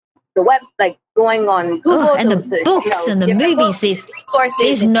 like the webs, going on Google and the books and the movies,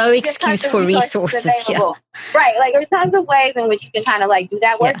 there's no excuse for resources here. Right. There's tons of ways in which you can kind of do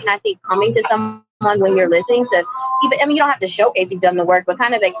that work. Yeah. And I think coming to someone when you're listening to, you don't have to showcase you've done the work, but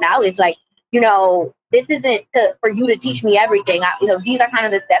kind of acknowledge this isn't for you to teach me everything. These are kind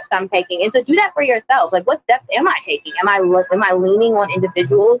of the steps I'm taking. And so do that for yourself. What steps am I taking? Am I leaning on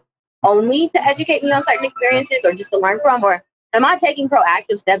individuals only to educate me on certain experiences or just to learn from? Or am I taking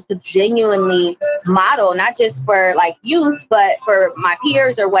proactive steps to genuinely model, not just for youth, but for my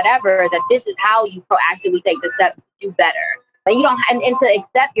peers or whatever, that this is how you proactively take the steps to do better? And you don't, and to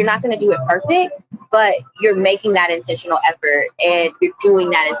accept you're not going to do it perfect, but you're making that intentional effort and you're doing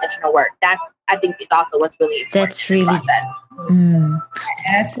that intentional work. I think is also what's really important. That's really.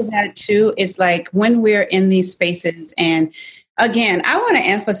 Add to that too is when we're in these spaces, and again, I want to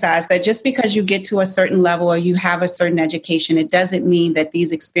emphasize that just because you get to a certain level or you have a certain education, it doesn't mean that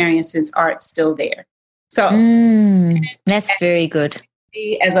these experiences aren't still there. So that's very good.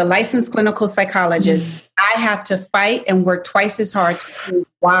 As a licensed clinical psychologist, I have to fight and work twice as hard to prove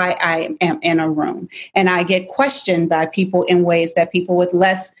why I am in a room. And I get questioned by people in ways that people with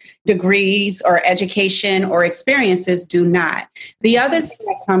less degrees or education or experiences do not. The other thing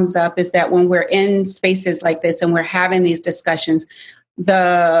that comes up is that when we're in spaces like this and we're having these discussions,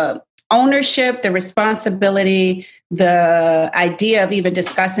 the ownership, the responsibility, the idea of even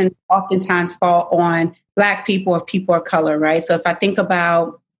discussing oftentimes fall on Black people or people of color, right? So if I think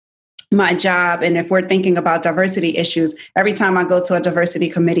about my job, and if we're thinking about diversity issues, every time I go to a diversity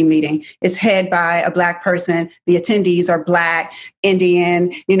committee meeting, it's head by a Black person. The attendees are Black,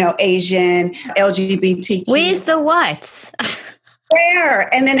 Indian, Asian, LGBTQ. Where's the whites?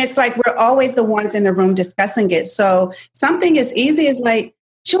 Where? And then it's we're always the ones in the room discussing it. So something as easy as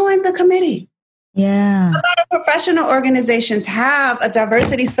join the committee. Yeah. A lot of professional organizations have a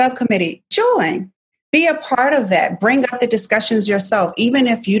diversity subcommittee. Join. Be a part of that. Bring up the discussions yourself, even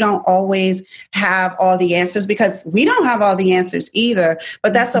if you don't always have all the answers, because we don't have all the answers either.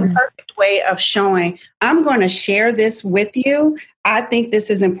 But that's a perfect way of showing, I'm going to share this with you. I think this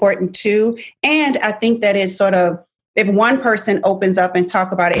is important too. And I think that it's sort of, if one person opens up and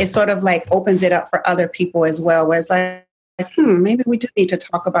talk about it, it sort of opens it up for other people as well, where it's maybe we do need to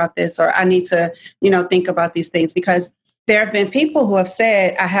talk about this, or I need to, think about these things, because there have been people who have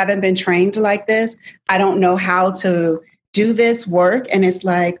said, I haven't been trained like this. I don't know how to do this work. And it's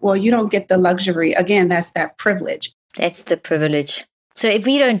like, well, you don't get the luxury. Again, that's that privilege. That's the privilege. So if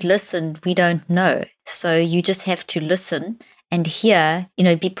we don't listen, we don't know. So you just have to listen and hear,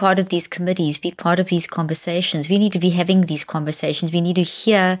 be part of these committees, be part of these conversations. We need to be having these conversations. We need to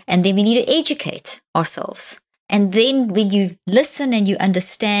hear, and then we need to educate ourselves. And then when you listen and you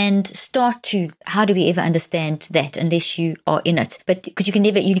understand, how do we ever understand that unless you are in it? But because you can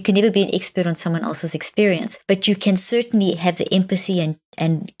never be an expert on someone else's experience, but you can certainly have the empathy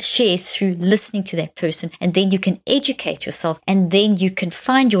and share through listening to that person. And then you can educate yourself, and then you can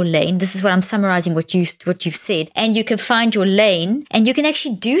find your lane. This is what I'm summarizing what you've said. And you can find your lane, and you can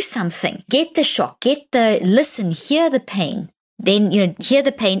actually do something. Get the shock, listen, hear the pain. Then, hear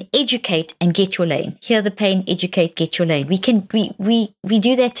the pain, educate, and get your lane. Hear the pain, educate, get your lane. We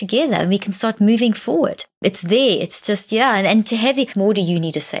do that together, and we can start moving forward. It's there. It's just, and to have more do you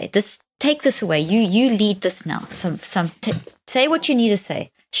need to say? Take this away. You lead this now. Say what you need to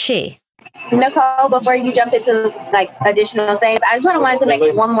say. Share. Nicole, before you jump into additional things, I just wanted to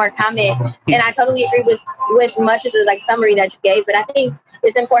make one more comment. And I totally agree with much of the summary that you gave, but I think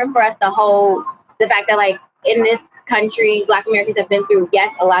it's important for us to hold the fact that in this country, Black Americans have been through,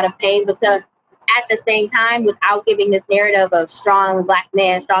 yes, a lot of pain, but at the same time, without giving this narrative of strong Black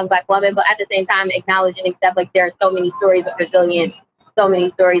man, strong Black woman, but at the same time, acknowledge and accept there are so many stories of resilience, so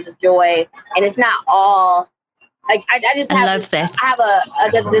many stories of joy, and it's not all I have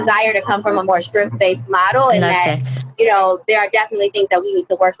a desire to come from a more strength-based model, and that there are definitely things that we need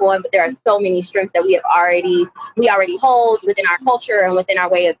to work on, but there are so many strengths that we already hold within our culture and within our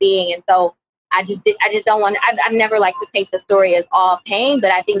way of being, and so I just don't want to, I never like to paint the story as all pain,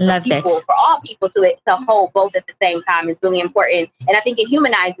 but I think for all people to hold both at the same time is really important. And I think it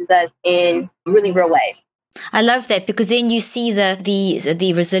humanizes us in really real ways. I love that, because then you see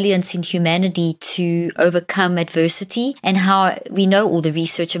the resilience in humanity to overcome adversity, and how we know all the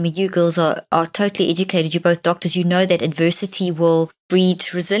research. I mean, you girls are totally educated. You're both doctors. You know that adversity will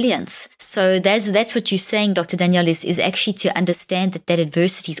breed resilience. So that's what you're saying, Dr. Danielle, is actually to understand that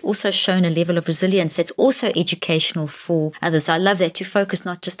adversity has also shown a level of resilience that's also educational for others. I love that, to focus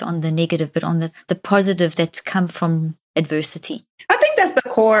not just on the negative, but on the positive that's come from adversity. I think that's the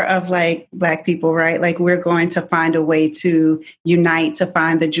core of Black people, right? We're going to find a way to unite, to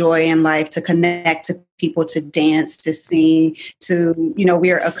find the joy in life, to connect to people, to dance, to sing,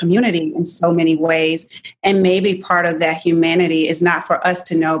 we're a community in so many ways. And maybe part of that humanity is not for us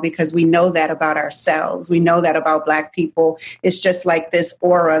to know, because we know that about ourselves. We know that about Black people. It's just this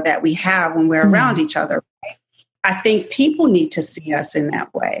aura that we have when we're around each other. Right? I think people need to see us in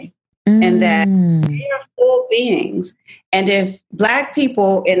that way. And that we are full beings. And if Black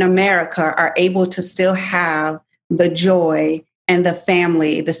people in America are able to still have the joy and the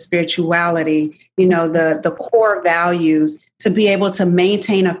family, the spirituality, the core values, to be able to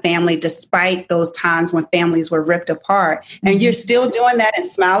maintain a family despite those times when families were ripped apart, and you're still doing that and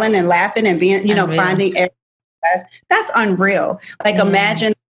smiling and laughing and being, finding that's unreal.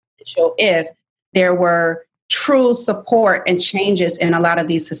 Imagine if there were true support and changes in a lot of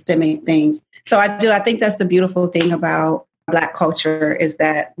these systemic things. So I think that's the beautiful thing about Black culture, is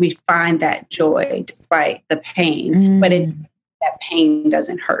that we find that joy despite the pain, but that pain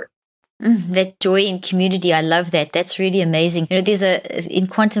doesn't hurt. That joy in community, I love that. That's really amazing. In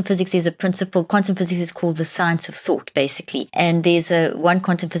quantum physics, there's a principle. Quantum physics is called the science of thought, basically. And there's one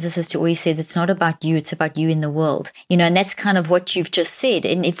quantum physicist who always says it's not about you, it's about you in the world. And that's kind of what you've just said.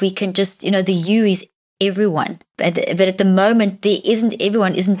 And if we can just, the you is everyone. But at the moment,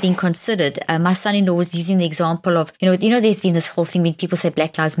 everyone isn't being considered. My son-in-law was using the example of, there's been this whole thing when people say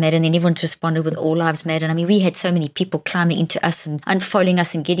Black Lives Matter, and then everyone's responded with All Lives Matter. And I mean, we had so many people climbing into us and unfolding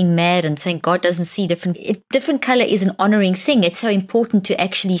us and getting mad and saying God doesn't see different color is an honoring thing. It's so important to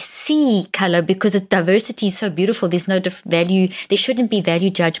actually see color, because diversity is so beautiful. There's no value. There shouldn't be value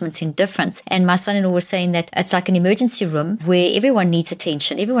judgments in difference. And my son-in-law was saying that it's like an emergency room where everyone needs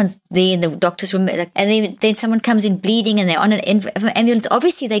attention. Everyone's there in the doctor's room, and then someone comes in bleeding and they're on an ambulance.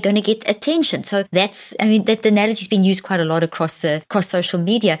 Obviously, they're going to get attention. So that analogy's been used quite a lot across social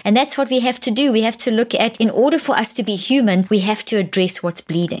media. And that's what we have to do. We have to look at, in order for us to be human, we have to address what's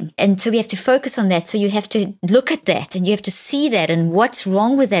bleeding. And so we have to focus on that. So you have to look at that, and you have to see that, and what's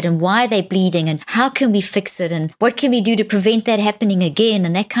wrong with that, and why they're bleeding, and how can we fix it, and what can we do to prevent that happening again,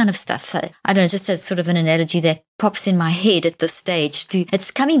 and that kind of stuff. So I don't know, just a sort of an analogy that pops in my head at this stage.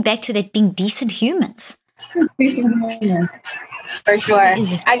 It's coming back to that being decent humans. For sure.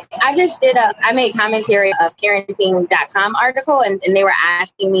 I just I made commentary of parenting.com article, and they were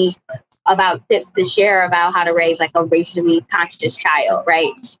asking me about tips to share about how to raise a racially conscious child,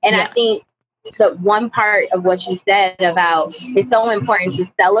 right? And I think the one part of what you said about it's so important to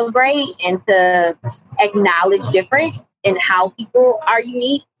celebrate and to acknowledge difference in how people are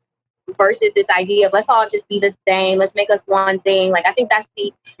unique versus this idea of let's all just be the same, let's make us one thing. Like, I think that's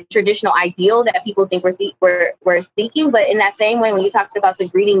the traditional ideal that people think we're seeking. But in that same way, when you talked about the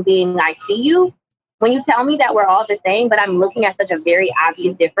greeting being I see you, when you tell me that we're all the same, but I'm looking at such a very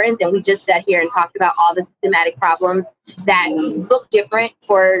obvious difference, and we just sat here and talked about all the systematic problems that look different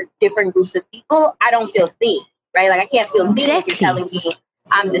for different groups of people, I don't feel seen, right? Like, I can't feel seen if you're telling me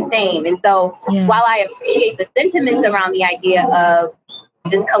I'm the same. And so while I appreciate the sentiments around the idea of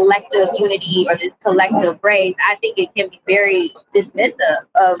this collective unity or this collective race, I think it can be very dismissive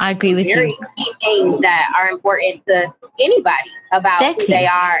of I agree with very key things that are important to anybody about who they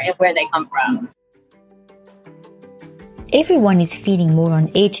are and where they come from. Everyone is feeling more on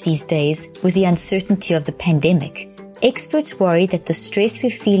edge these days with the uncertainty of the pandemic. Experts worry that the stress we're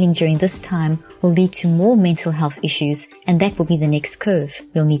feeling during this time will lead to more mental health issues, and that will be the next curve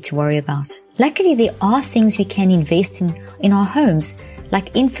we'll need to worry about. Luckily, there are things we can invest in our homes,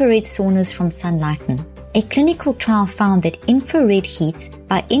 like infrared saunas from Sunlighten. A clinical trial found that infrared heat,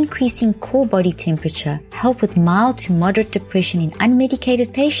 by increasing core body temperature, help with mild to moderate depression in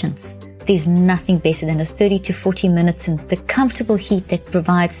unmedicated patients. There's nothing better than a 30 to 40 minutes in the comfortable heat that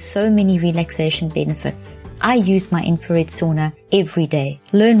provides so many relaxation benefits. I use my infrared sauna every day.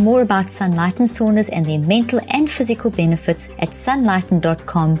 Learn more about Sunlighten saunas and their mental and physical benefits at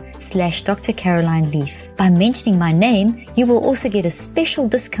sunlighten.com/Dr. Caroline Leaf. By mentioning my name, you will also get a special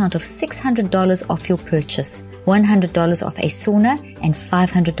discount of $600 off your purchase, $100 off a sauna, and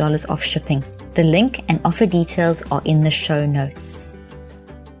 $500 off shipping. The link and offer details are in the show notes.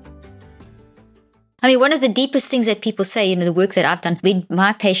 I mean, one of the deepest things that people say, the work that I've done, when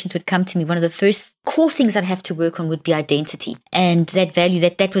my patients would come to me, one of the first core things I'd have to work on would be identity. And that value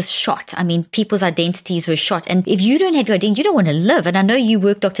that was shot. I mean, people's identities were shot. And if you don't have your identity, you don't want to live. And I know you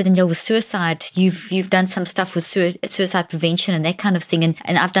work, Dr. Danielle, with suicide. You've done some stuff with suicide prevention and that kind of thing.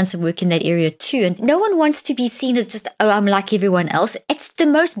 And I've done some work in that area too. And no one wants to be seen as just, oh, I'm like everyone else. It's the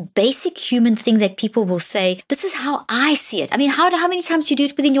most basic human thing that people will say, this is how I see it. I mean, how many times do you do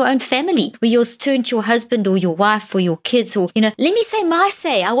it within your own family, where you'll turn to your husband or your wife or your kids, or, let me say my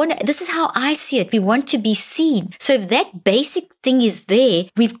say. This is how I see it. We want to be seen. So if that basic thing is there,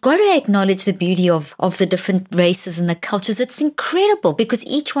 we've got to acknowledge the beauty of the different races and the cultures. It's incredible because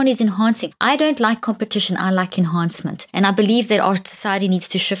each one is enhancing. I don't like competition. I like enhancement. And I believe that our society needs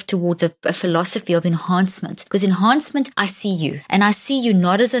to shift towards a philosophy of enhancement, because enhancement, I see you, and I see you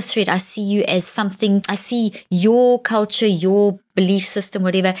not as a threat. I see you as something. I see your culture, your belief system,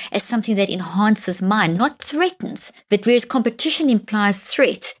 whatever, as something that enhances mine, not threatens. But whereas competition implies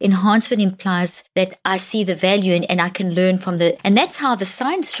threat, enhancement implies that I see the value and I can learn from and that's how the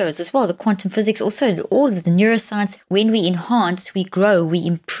science shows as well, the quantum physics, also all of the neuroscience. When we enhance, we grow, we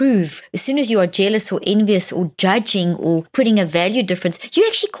improve. As soon as you are jealous or envious or judging or putting a value difference, you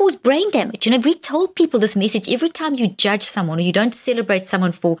actually cause brain damage. We told people this message: every time you judge someone or you don't celebrate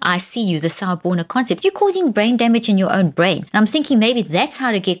someone for I see you, the Sawubona concept, you're causing brain damage in your own brain. And I'm thinking maybe that's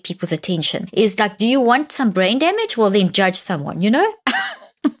how to get people's attention, is like, do you want some brain damage? Well, then judge someone,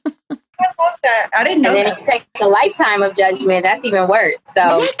 I love that. I didn't know that. And then if you take a lifetime of judgment, that's even worse.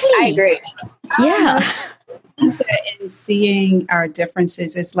 So exactly. I agree. Yeah. In seeing our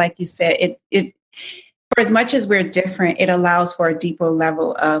differences, it's like you said, it for as much as we're different, it allows for a deeper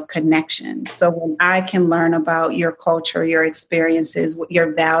level of connection. So when I can learn about your culture, your experiences,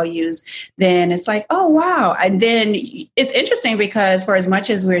 your values, then it's like, oh, wow. And then it's interesting because for as much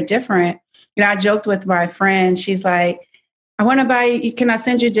as we're different, I joked with my friend, she's like, I want to buy, can I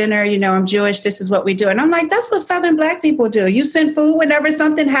send you dinner? I'm Jewish. This is what we do. And I'm like, that's what Southern Black people do. You send food whenever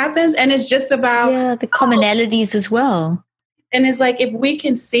something happens. And it's just about the commonalities as well. And it's like, if we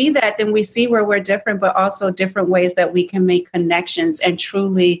can see that, then we see where we're different, but also different ways that we can make connections and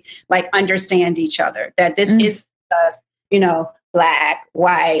truly understand each other. That this is just, Black,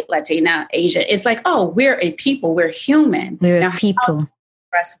 white, Latina, Asian. It's like, oh, we're a people. We're human. We're a people.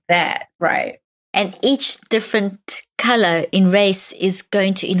 Express that, right? And each different color in race is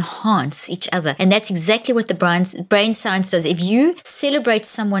going to enhance each other. And that's exactly what the brain science does. If you celebrate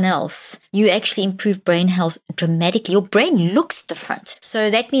someone else, you actually improve brain health dramatically. Your brain looks different. So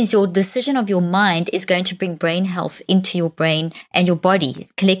that means your decision of your mind is going to bring brain health into your brain and your body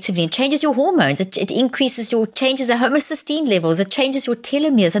collectively, and changes your hormones. It changes the homocysteine levels. It changes your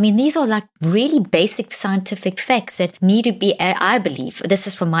telomeres. I mean, these are really basic scientific facts that need to be, I believe, this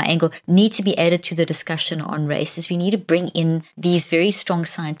is from my angle, need to be added to the discussion on races. We need need to bring in these very strong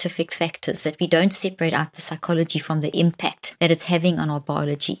scientific factors, that we don't separate out the psychology from the impact that it's having on our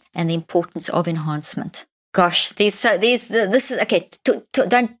biology and the importance of enhancement. Gosh, this is okay.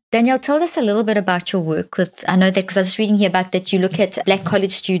 Danielle, tell us a little bit about your work with, I know that because I was reading here about that you look at Black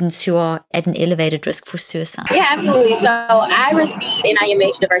college students who are at an elevated risk for suicide. Yeah, absolutely. So I received an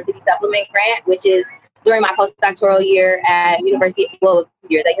NIMH Diversity Supplement Grant, which is during my postdoctoral year at University of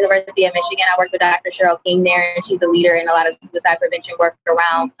Michigan. I worked with Dr. Cheryl King there, and she's a leader in a lot of suicide prevention work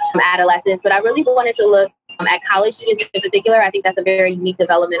around adolescents. But I really wanted to look at college students in particular. I think that's a very unique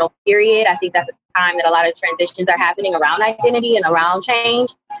developmental period. I think that's a time that a lot of transitions are happening around identity and around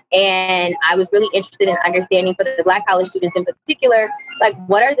change. And I was really interested in understanding for the Black college students in particular, like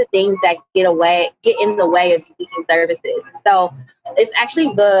what are the things that get in the way of seeking services. So it's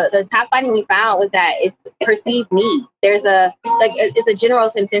actually the top finding we found was that it's perceived need. There's it's a general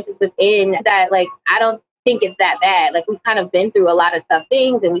consensus within that, like, I don't think it's that bad. Like, we've kind of been through a lot of tough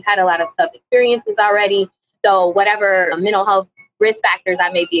things and we've had a lot of tough experiences already. So whatever mental health risk factors I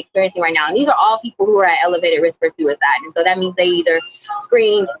may be experiencing right now, and these are all people who are at elevated risk for suicide. And so that means they either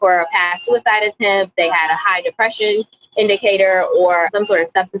screened for a past suicide attempt, they had a high depression indicator, or some sort of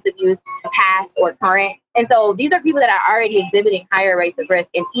substance abuse, past or current. And so these are people that are already exhibiting higher rates of risk.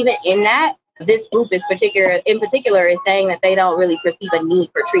 And even in that, this group in particular is saying that they don't really perceive a need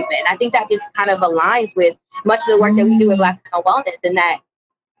for treatment. And I think that just kind of aligns with much of the work that we do with Black mental wellness, in that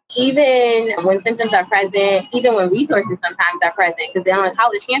even when symptoms are present, even when resources sometimes are present, because on a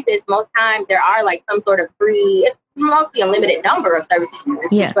college campus, most times there are like some sort of free, it's mostly a limited number of services.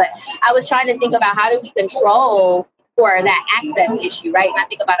 Yeah. But I was trying to think about how do we control for that access issue, right? And I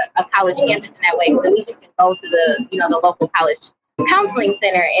think about a college campus in that way, because at least you can go to the local college counseling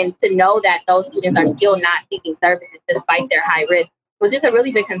center, and to know that those students are still not seeking services despite their high risk was just a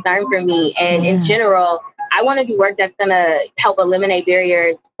really big concern for me. And in general, I want to do work that's going to help eliminate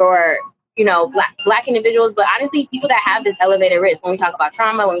barriers for, Black individuals, but honestly, people that have this elevated risk. When we talk about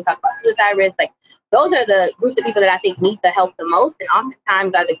trauma, when we talk about suicide risk, like, those are the groups of people that I think need the help the most, and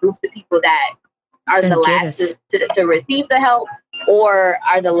oftentimes are the groups of people that are the last to receive the help, or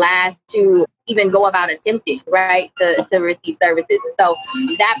are the last to even go about attempting, right, to receive services. So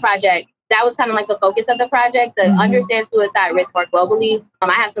that project, that was kind of like the focus of the project, to understand suicide risk more globally.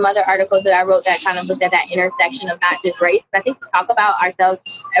 I have some other articles that I wrote that kind of looked at that intersection of not just race. I think we talk about ourselves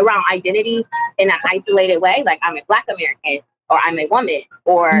around identity in an isolated way, like I'm a Black American, or I'm a woman,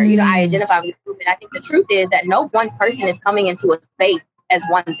 or, I identify with a group. And I think the truth is that no one person is coming into a space as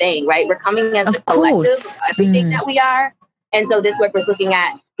one thing, right? We're coming as a collective, everything that we are. And so this work was looking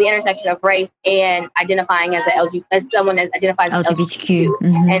at the intersection of race and identifying as someone that identifies as LGBTQ,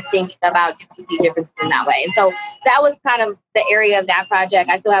 and thinking about differences in that way. And so that was kind of the area of that project.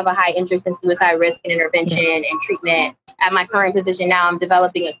 I still have a high interest in suicide risk and intervention and treatment. At my current position now, I'm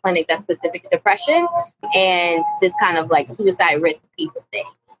developing a clinic that's specific to depression and this kind of like suicide risk piece of things.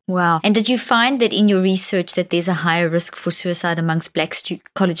 Wow. And did you find that in your research that there's a higher risk for suicide amongst Black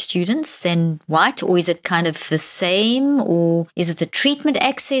college students than white? Or is it kind of the same? Or is it the treatment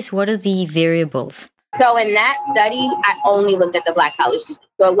access? What are the variables? So in that study, I only looked at the Black college students.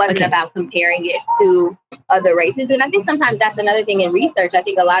 So it wasn't about comparing it to other races. And I think sometimes that's another thing in research. I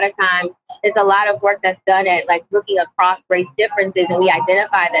think a lot of times there's a lot of work that's done at like looking across race differences, and we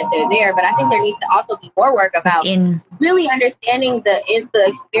identify that they're there. But I think there needs to also be more work about really understanding the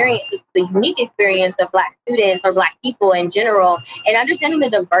experience, the unique experience of Black students or Black people in general, and understanding the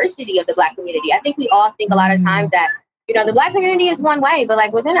diversity of the Black community. I think we all think a lot of times that, the Black community is one way, but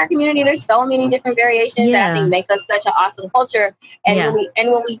like within our community, there's so many different variations that I think make us such an awesome culture. And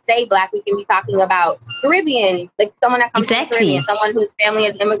when we say Black, we can be talking about Caribbean, like someone that comes from the Caribbean, someone whose family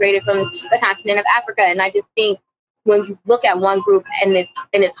has immigrated from the continent of Africa. And I just think when you look at one group in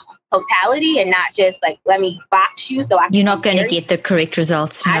its totality and not just like, let me box you so you're not going to get the correct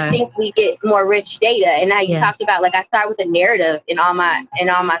results. No. I think we get more rich data. And now you talked about, like, I start with a narrative in all my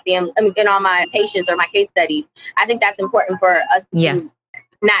family, in all my patients or my case studies. I think that's important for us to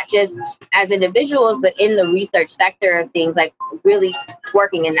not just as individuals, but in the research sector of things, like really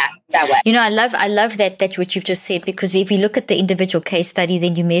working in that way. I love that's what you've just said, because if you look at the individual case study,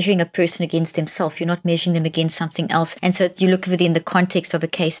 then you're measuring a person against themselves. You're not measuring them against something else. And so you look within the context of a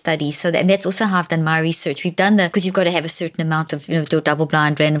case study. So that's also how I've done my research. We've done because you've got to have a certain amount of,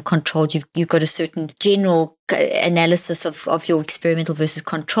 double-blind, random controlled. You've got a certain general analysis of your experimental versus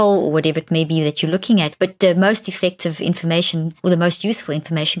control, or whatever it may be that you're looking at. But the most effective information, or the most useful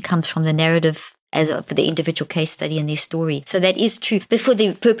information, comes from the narrative for the individual case study and their story. So that is true. But for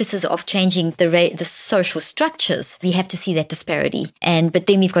the purposes of changing the social structures, we have to see that disparity. But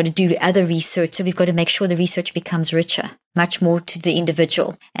then we've got to do other research. So we've got to make sure the research becomes richer, much more to the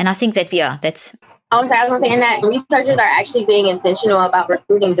individual. And I think that that's... I was going to say that researchers are actually being intentional about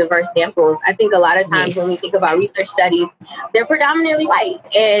recruiting diverse samples. I think a lot of times when we think about research studies, they're predominantly white.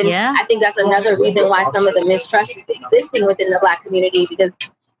 And I think that's another reason why some of the mistrust is existing within the Black community, because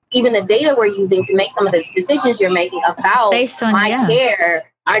even the data we're using to make some of the decisions you're making about care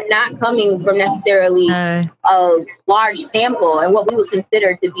are not coming from necessarily a large sample and what we would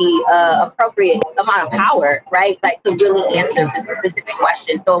consider to be an appropriate amount of power, right? Like to really answer this specific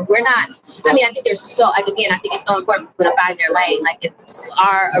question. So if we're not, I think there's still, I think it's so important for people to find their lane. Like if you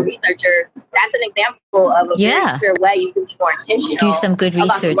are a researcher, that's an example of a very clear way you can be more intentional. Do some good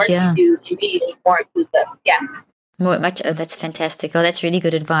research, about the work you do and be more inclusive. That's fantastic. Oh, that's really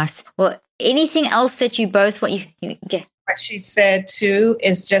good advice. Well, anything else that you both want you get? What she said too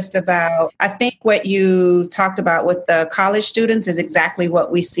is just about, I think what you talked about with the college students is exactly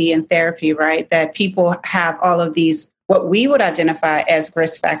what we see in therapy, right? That people have all of these, what we would identify as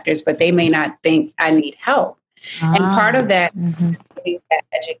risk factors, but they may not think I need help. And part of that is that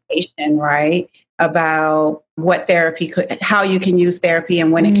education, right? About what therapy how you can use therapy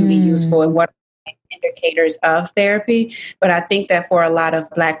and when it can be useful and what indicators of therapy. But I think that for a lot of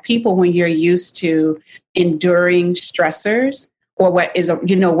Black people, when you're used to enduring stressors or what is,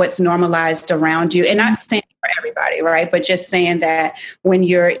 what's normalized around you, and not saying for everybody, right? But just saying that when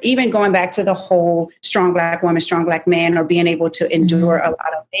you're even going back to the whole strong Black woman, strong Black man, or being able to endure a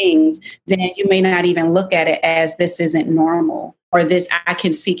lot of things, then you may not even look at it as this isn't normal or this, I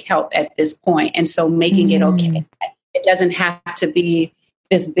can seek help at this point. And so making it okay. It doesn't have to be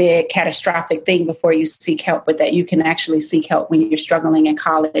this big catastrophic thing before you seek help, but that you can actually seek help when you're struggling in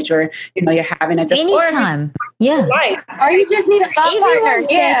college or, you're having a anytime. Life. Or you just need a thought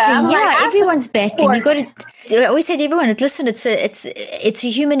partner. Everyone's backing. You got to, I always say to everyone, listen, it's a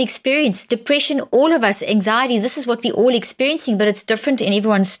human experience. Depression, all of us, anxiety, this is what we're all experiencing, but it's different in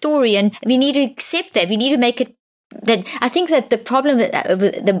everyone's story. And we need to accept that. We need to make it that I think that the problem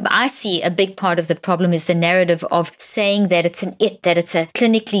that I see a big part of the problem is the narrative of saying that it's that it's a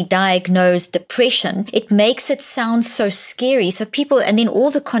clinically diagnosed depression. It makes it sound so scary. So people, and then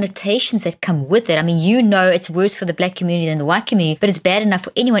all the connotations that come with it. I mean, it's worse for the Black community than the white community, but it's bad enough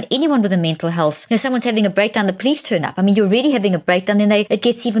for anyone with a mental health. Someone's having a breakdown, the police turn up. I mean, you're already having a breakdown, then it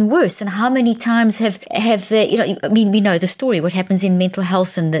gets even worse. And how many times have we know the story, what happens in mental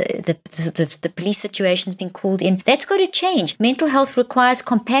health and the police situation's been called in. That's got to change. Mental health requires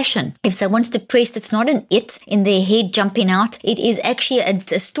compassion. If someone's depressed, it's not an it in their head jumping out. It is actually a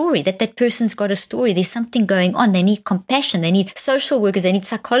story, that person's got a story. There's something going on. They need compassion. They need social workers. They need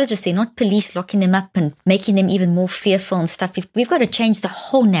psychologists. They're not police locking them up and making them even more fearful and stuff. We've got to change the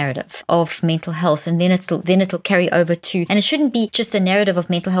whole narrative of mental health, and then it'll carry over to, and it shouldn't be just the narrative of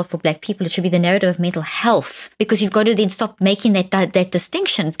mental health for Black people. It should be the narrative of mental health, because you've got to then stop making that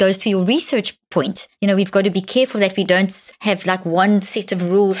distinction. It goes to your research point. We've got to be careful that we don't have like one set of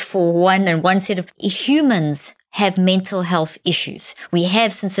rules for one and one set of humans have mental health issues. We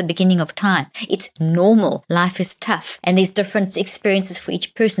have since the beginning of time. It's normal. Life is tough. And there's different experiences for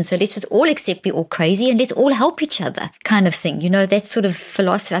each person. So let's just all accept we're all crazy and let's all help each other kind of thing. That sort of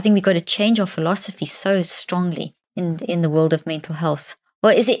philosophy. I think we've got to change our philosophy so strongly in the world of mental health.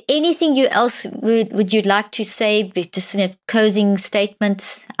 Well, is there anything else would you like to say, just in a closing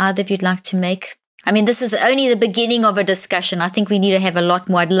statement, either of you'd like to make? I mean, this is only the beginning of a discussion. I think we need to have a lot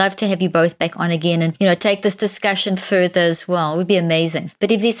more. I'd love to have you both back on again and, take this discussion further as well. It would be amazing.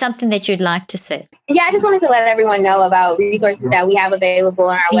 But if there's something that you'd like to say. Yeah, I just wanted to let everyone know about resources that we have available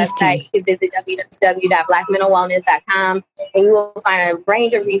on our website. You can visit www.blackmentalwellness.com and you will find a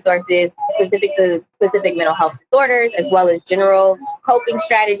range of resources specific to specific mental health disorders, as well as general coping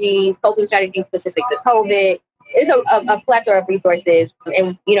strategies specific to COVID. It's a plethora of resources,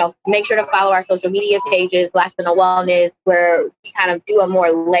 and make sure to follow our social media pages, Black Mental Wellness, where we kind of do a more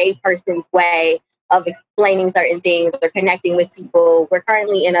layperson's way of explaining certain things or connecting with people. We're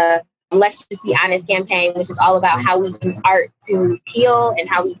currently in a Let's Just Be Honest campaign, which is all about how we use art to heal and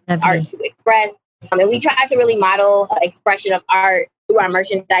how we use art to express. And we try to really model expression of art through our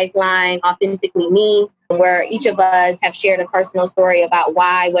merchandise line, Authentically Me, where each of us have shared a personal story about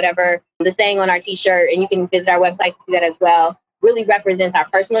why whatever the saying on our t-shirt, and you can visit our website to do that as well, really represents our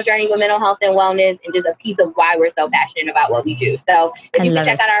personal journey with mental health and wellness and just a piece of why we're so passionate about what we do. So if you can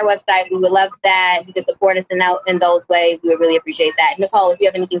check out our website, we would love that. You can support us in those ways. We would really appreciate that. Nicole, if you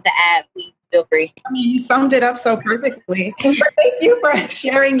have anything to add, please feel free. I mean, you summed it up so perfectly. But thank you for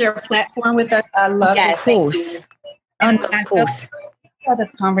sharing your platform with us. I love it. Of course. Of course. Are the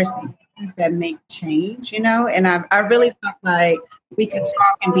conversations that make change, and I really felt like we could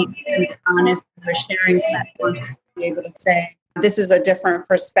talk and be really honest. We're sharing platforms just to be able to say, this is a different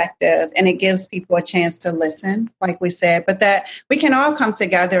perspective, and it gives people a chance to listen, like we said, but that we can all come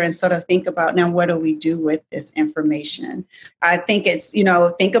together and sort of think about, now, what do we do with this information? I think it's,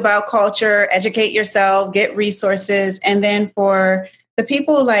 think about culture, educate yourself, get resources. And then for the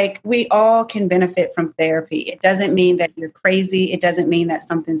people, like, we all can benefit from therapy. It doesn't mean that you're crazy. It doesn't mean that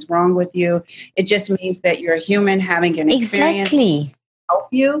something's wrong with you. It just means that you're a human having an experience. Exactly. Help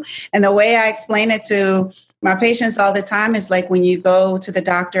you. And the way I explain it to my patients all the time is like when you go to the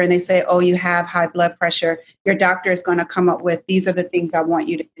doctor and they say, oh, you have high blood pressure, your doctor is going to come up with, these are the things I want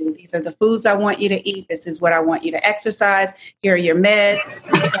you to do. These are the foods I want you to eat. This is what I want you to exercise. Here are your meds.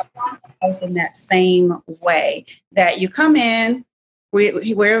 In that same way that you come in,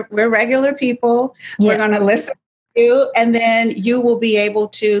 we're regular people. Yeah. We're going to listen to you, and then you will be able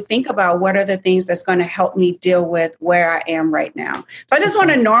to think about what are the things that's going to help me deal with where I am right now. So I just want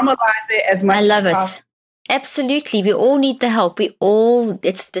to normalize it as much as possible. I love it. Absolutely. We all need the help.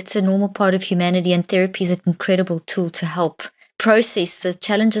 It's a normal part of humanity, and therapy is an incredible tool to help process the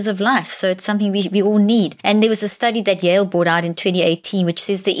challenges of life. So it's something we all need. And there was a study that Yale brought out in 2018, which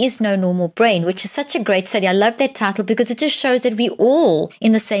says there is no normal brain, which is such a great study. I love that title because it just shows that we all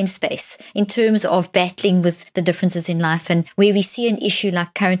in the same space in terms of battling with the differences in life. And where we see an issue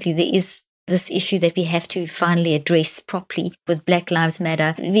like currently, there is this issue that we have to finally address properly with Black Lives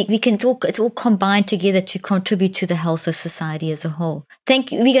Matter. We can talk, it's all combined together to contribute to the health of society as a whole.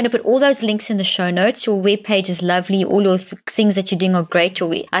 Thank you. We're going to put all those links in the show notes. Your webpage is lovely. All your things that you're doing are great.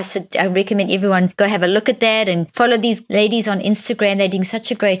 I recommend everyone go have a look at that and follow these ladies on Instagram. They're doing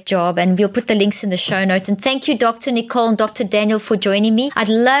such a great job, and we'll put the links in the show notes. And thank you, Dr. Nicole and Dr. Daniel, for joining me. I'd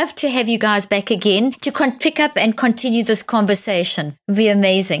love to have you guys back again to pick up and continue this conversation. It'd be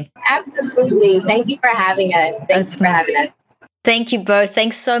amazing. Absolutely. Thank you for having us. Thank you both.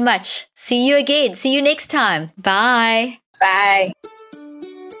 Thanks so much. See you again. See you next time. Bye. Bye.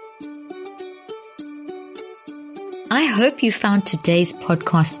 I hope you found today's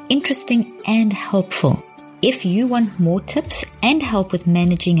podcast interesting and helpful. If you want more tips and help with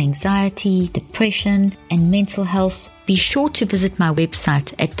managing anxiety, depression, and mental health, be sure to visit my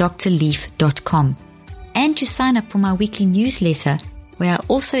website at drleaf.com and to sign up for my weekly newsletter, where I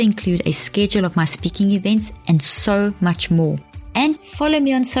also include a schedule of my speaking events and so much more. And follow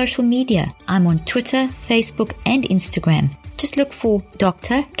me on social media. I'm on Twitter, Facebook, and Instagram. Just look for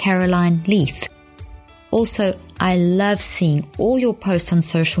Dr. Caroline Leaf. Also, I love seeing all your posts on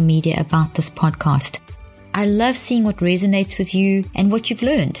social media about this podcast. I love seeing what resonates with you and what you've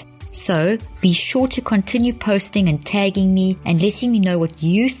learned. So be sure to continue posting and tagging me and letting me know what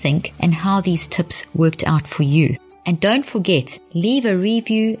you think and how these tips worked out for you. And don't forget, leave a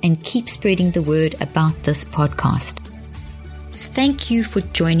review and keep spreading the word about this podcast. Thank you for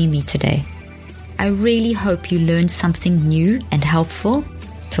joining me today. I really hope you learned something new and helpful.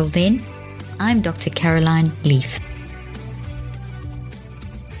 Till then, I'm Dr. Caroline Leaf.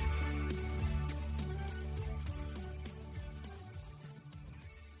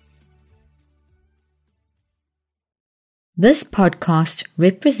 This podcast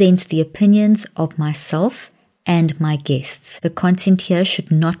represents the opinions of myself and my guests. The content here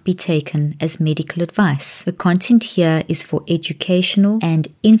should not be taken as medical advice. The content here is for educational and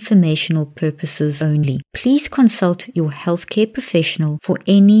informational purposes only. Please consult your healthcare professional for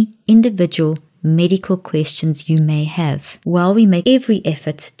any individual medical questions you may have. While we make every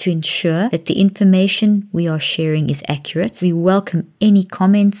effort to ensure that the information we are sharing is accurate, we welcome any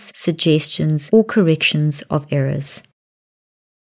comments, suggestions, or corrections of errors.